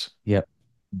members. Yep.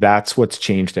 That's what's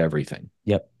changed everything.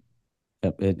 Yep.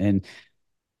 Yep. And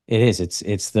it is.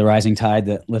 It's the rising tide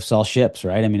that lifts all ships,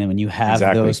 right? I mean, when you have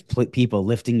those Exactly. people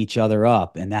lifting each other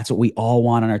up, and that's what we all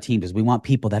want on our teams is we want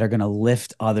people that are going to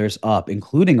lift others up,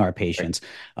 including our Right. patients.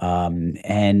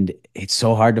 And it's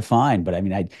so hard to find. But I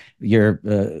mean, your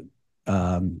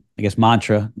I guess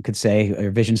mantra you could say,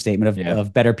 or vision statement Yeah.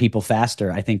 of better people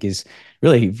faster, I think is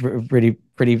really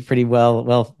pretty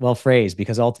well phrased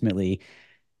because ultimately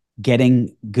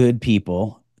getting good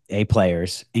people, A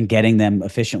players, and getting them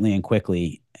efficiently and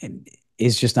quickly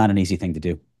is just not an easy thing to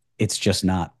do. It's just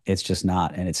not. It's just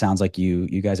not. And it sounds like you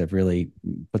guys have really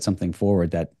put something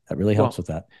forward that really helps Well, with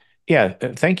that. yeah,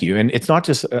 thank you. And it's not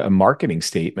just a marketing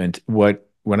statement.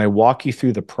 When I walk you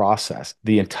through the process,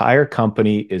 the entire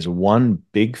company is one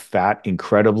big, fat,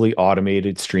 incredibly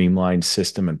automated, streamlined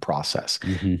system and process.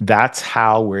 Hmm. That's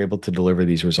how we're able to deliver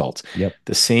these results. Yep.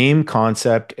 The same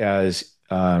concept as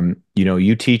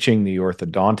you teaching the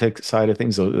orthodontic side of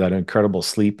things, that incredible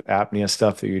sleep apnea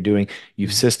stuff that you're doing.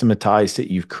 You've systematized it.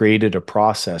 You've created a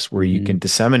process where you Hmm. can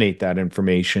disseminate that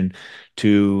information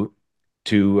to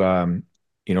to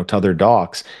other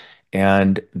docs,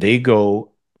 and they go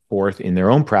forth in their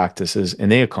own practices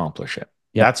and they accomplish it.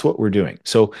 Yep. That's what we're doing.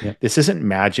 So Yep. this isn't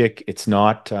magic. It's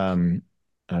not.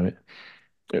 Uh,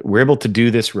 we're able to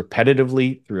do this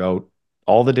repetitively throughout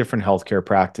all the different healthcare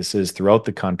practices throughout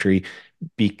the country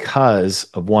because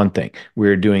of one thing.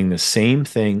 We're doing the same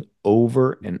thing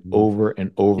over and Hmm. over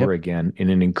and over Yep. again in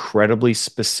an incredibly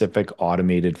specific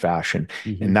automated fashion.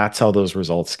 Hmm. And that's how those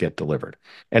results get delivered.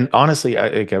 And honestly,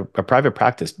 like a private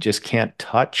practice just can't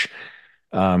touch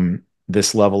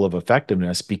this level of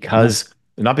effectiveness No. because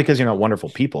not because you're not wonderful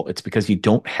people, it's because you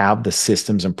don't have the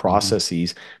systems and Hmm.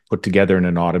 processes put together in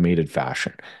an automated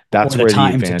fashion. Or That's the where the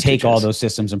time to take advantage all is. those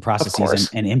systems and Of processes course.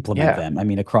 and implement Yeah. them. I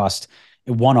mean, across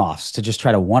one-offs to just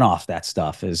try to one-off that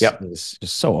stuff Yep. is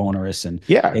just so onerous and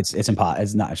Yeah. it's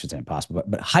not, I should say impossible,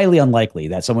 but highly unlikely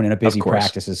that someone in a Of busy course.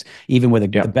 practice is even with the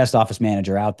Yeah. best office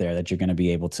manager out there that you're going to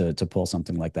be able to pull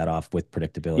something like that off with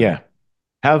predictability. Yeah.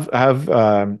 Have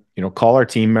call our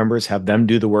team members, have them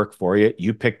do the work for you.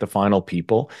 You pick the final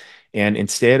people, and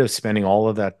instead of spending all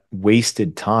of that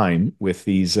wasted time with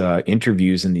these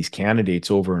interviews and these candidates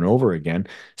over and over again,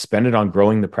 spend it on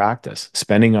growing the practice,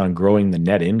 spending on growing the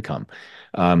net income.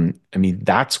 I mean,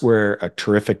 that's where a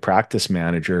terrific practice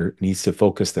manager needs to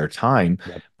focus their time,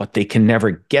 Yep. but they can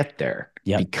never get there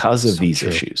Yep. because of So these true.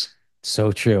 issues.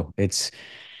 So true. It's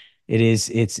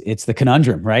the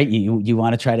conundrum, right? You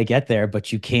want to try to get there,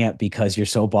 but you can't because you're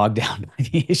so bogged down by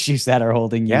the issues that are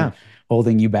Yeah.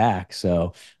 holding you back.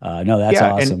 So no, that's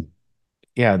Yeah. And awesome.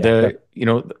 yeah,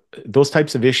 Yeah. those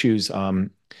types of issues,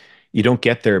 you don't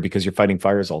get there because you're fighting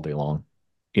fires all day long.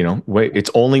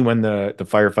 It's only when the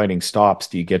firefighting stops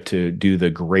do you get to do the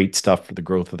great stuff for the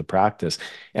growth of the practice.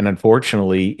 And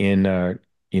unfortunately, in a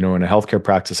healthcare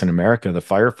practice in America, the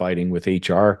firefighting with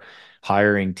HR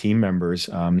hiring team members,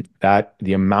 that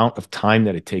the amount of time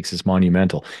that it takes is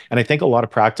monumental. And I think a lot of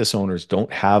practice owners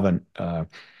don't have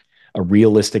a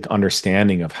realistic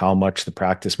understanding of how much the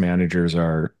practice managers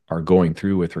are going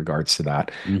through with regards to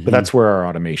that. But Hmm. that's where our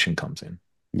automation comes in.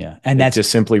 Yeah. And It that's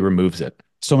just simply removes it.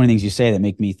 so many things you say that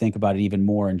make me think about it even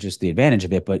more and just the advantage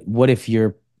of it. But what if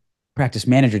your practice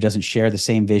manager doesn't share the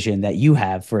same vision that you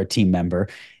have for a team member?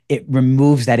 It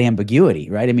removes that ambiguity,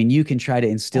 right? I mean, you can try to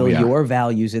Oh instill yeah, your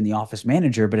values in the office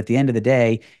manager, but at the end of the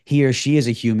day, he or she is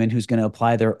a human who's going to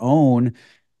apply their own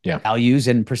yeah, values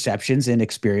and perceptions and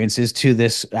experiences to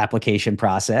this application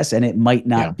process, and it might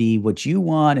yeah. not be what you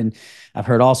want. And I've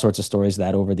heard all sorts of stories of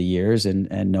that over the years, and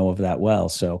know of that well.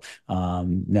 So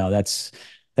no, that's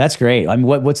great. I mean,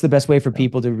 what's the best way for Yeah.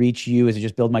 people to reach you? Is it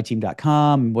just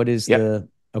buildmyteam.com? What is Yep. the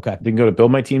okay? You can go to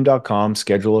buildmyteam.com,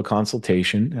 schedule a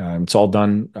consultation. It's all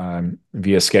done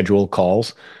via schedule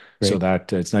calls, so Great.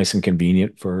 that it's nice and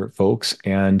convenient for folks.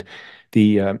 And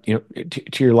the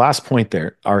to your last point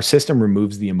there, our system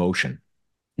removes the emotion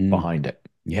Mm, behind it.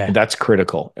 yeah. And that's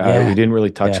critical. We Yeah. didn't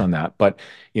really touch Yeah. on that, but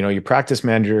your practice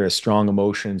manager has strong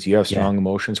emotions. You have Yeah. strong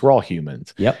emotions. We're all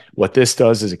humans. Yep. What this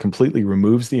does is it completely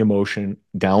removes the emotion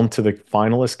down to the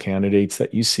finalist candidates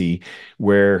that you see,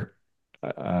 where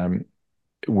um,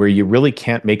 where you really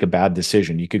can't make a bad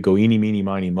decision. You could go eeny, meeny,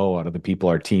 miny, mo out of the people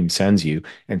our team sends you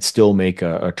and still make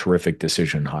a terrific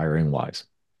decision hiring wise.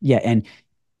 Yeah. And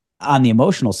on the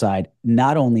emotional side,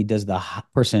 not only does the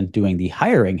person doing the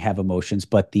hiring have emotions,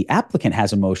 but the applicant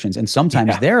has emotions. And sometimes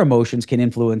Yeah. their emotions can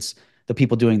influence the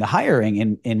people doing the hiring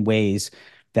in ways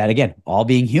that, again, all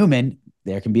being human,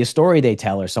 there can be a story they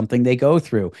tell or something they go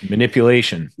through.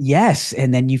 Manipulation. Yes,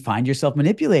 and then you find yourself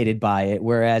manipulated by it.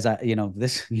 Whereas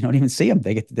this you don't even see them.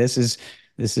 They get this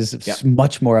Yeah. is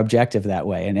much more objective that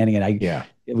way. And again, I Yeah.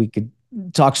 we could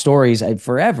talk stories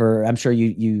forever. I'm sure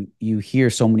you hear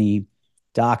so many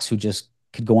docs who just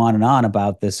could go on and on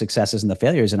about the successes and the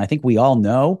failures. And I think we all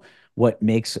know what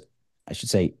makes, I should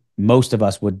say, most of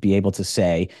us would be able to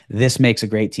say this makes a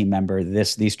great team member.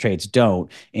 These traits don't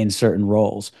in certain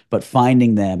roles, but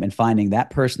finding them and finding that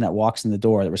person that walks in the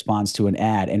door that responds to an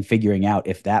ad and figuring out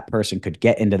if that person could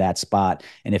get into that spot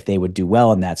and if they would do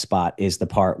well in that spot is the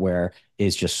part where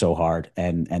is just so hard.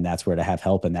 And that's where to have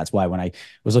help. And that's why when I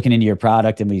was looking into your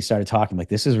product and we started talking, like,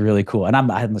 this is really cool. And I'm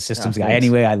a Yeah. systems guy Thanks.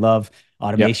 anyway. I love Yep.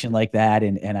 automation like that.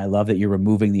 And I love that you're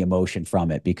removing the emotion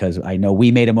from it, because I know we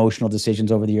made emotional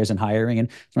decisions over the years in hiring, and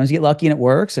sometimes you get lucky and it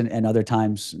works, and other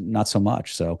times not so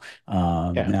much. So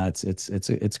Yeah. no,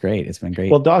 it's great. It's been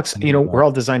Well, great. docs, we're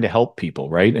all designed to help people,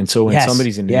 right? And so when Yes,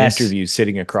 somebody's in an yes. interview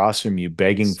sitting across from you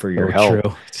begging for your So true. help, how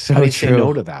do So you say no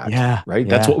true. to that? Yeah, Right?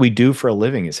 That's yeah. what we do for a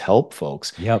living is help folks.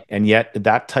 Yep. And yet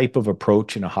that type of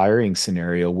approach in a hiring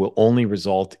scenario will only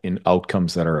result in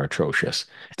outcomes that are atrocious.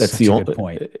 It's That's the such a good only,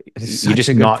 point. It is you're such a just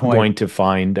good not point. going to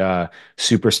find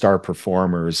superstar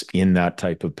performers in that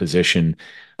type of position.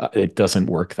 It doesn't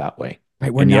work that way.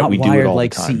 Right. We're And yet not we do it wired all the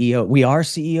like time. CEO. We are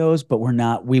CEOs, but we're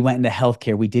not. We went into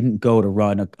healthcare. We didn't go to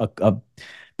run a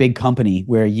big company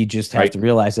where you just have Right? to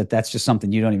realize that that's just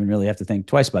something you don't even really have to think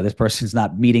twice about. This person's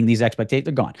not meeting these expectations.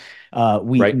 They're gone.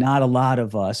 Right? Not a lot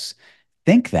of us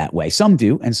think that way. Some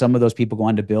do. And some of those people go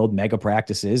on to build mega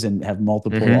practices and have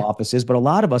multiple Hmm. offices. But a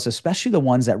lot of us, especially the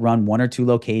ones that run one or two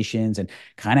locations and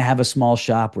kind of have a small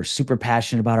shop, we're super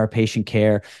passionate about our patient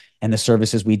care and the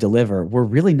services we deliver. We're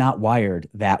really not wired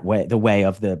that way, the way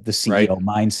of the Right? CEO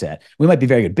mindset. We might be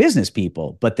very good business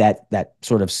people, but that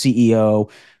sort of CEO,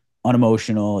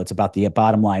 unemotional, it's about the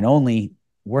bottom line only.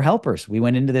 We're helpers. We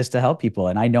went into this to help people.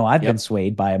 And I know I've been Yep.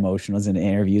 swayed by emotionals in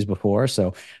interviews before.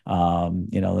 So,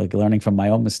 like learning from my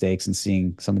own mistakes and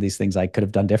seeing some of these things I could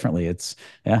have done differently.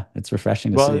 Yeah, it's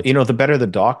refreshing to see. Well, the better the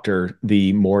doctor,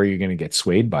 the more you're going to get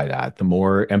swayed by that. The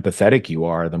more empathetic you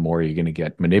are, the more you're going to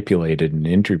get manipulated in an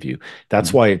interview. That's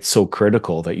Mhm. why it's so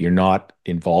critical that you're not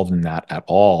involved in that at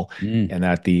all Mm. and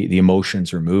that the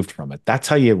emotions removed from it. That's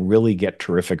how you really get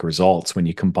terrific results when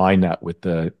you combine that with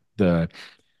the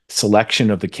selection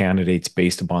of the candidates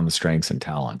based upon the strengths and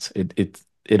talents.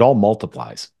 It all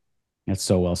multiplies. That's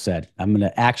so well said. I'm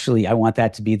gonna actually, I want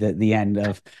that to be the end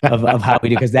of how we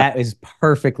do, because that is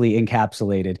perfectly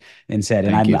encapsulated and said.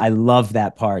 And Thank you. I love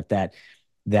that part that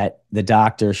the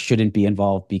doctor shouldn't be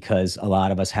involved, because a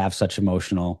lot of us have such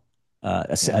emotional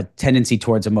a Yeah. tendency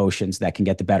towards emotions that can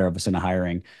get the better of us in a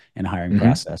hiring Hmm.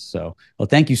 process. So, well,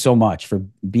 thank you so much for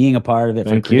being a part of it, for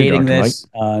Thank you, creating Dr. Mike. this.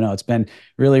 No, it's been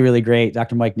really, really great.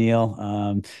 Dr. Mike Neal,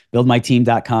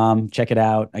 buildmyteam.com. Check it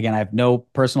out. Again, I have no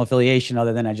personal affiliation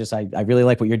other than I really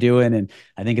like what you're doing, and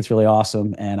I think it's really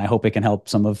awesome. And I hope it can help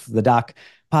some of the doc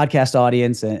podcast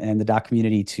audience and the doc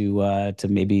community to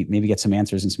maybe get some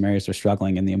answers in some areas they're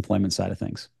struggling in the employment side of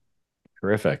things.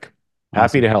 Terrific. Happy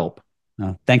Awesome. to help.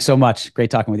 Thanks so much.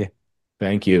 Great talking with you.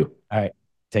 Thank you. All right.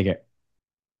 Take care.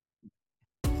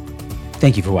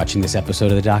 Thank you for watching this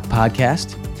episode of the Doc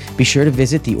Podcast. Be sure to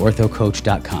visit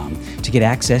theorthocoach.com to get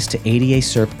access to ADA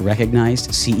CERP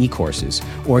recognized CE courses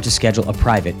or to schedule a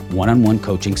private one-on-one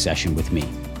coaching session with me.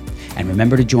 And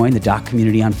remember to join the Doc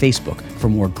community on Facebook for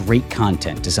more great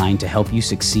content designed to help you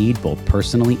succeed both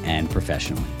personally and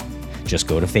professionally. Just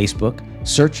go to Facebook,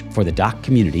 search for the Doc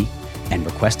community, and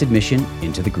request admission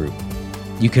into the group.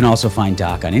 You can also find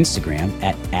Doc on Instagram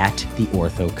at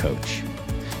 @theorthocoach.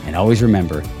 And always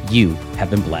remember, you have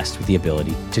been blessed with the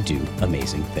ability to do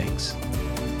amazing things.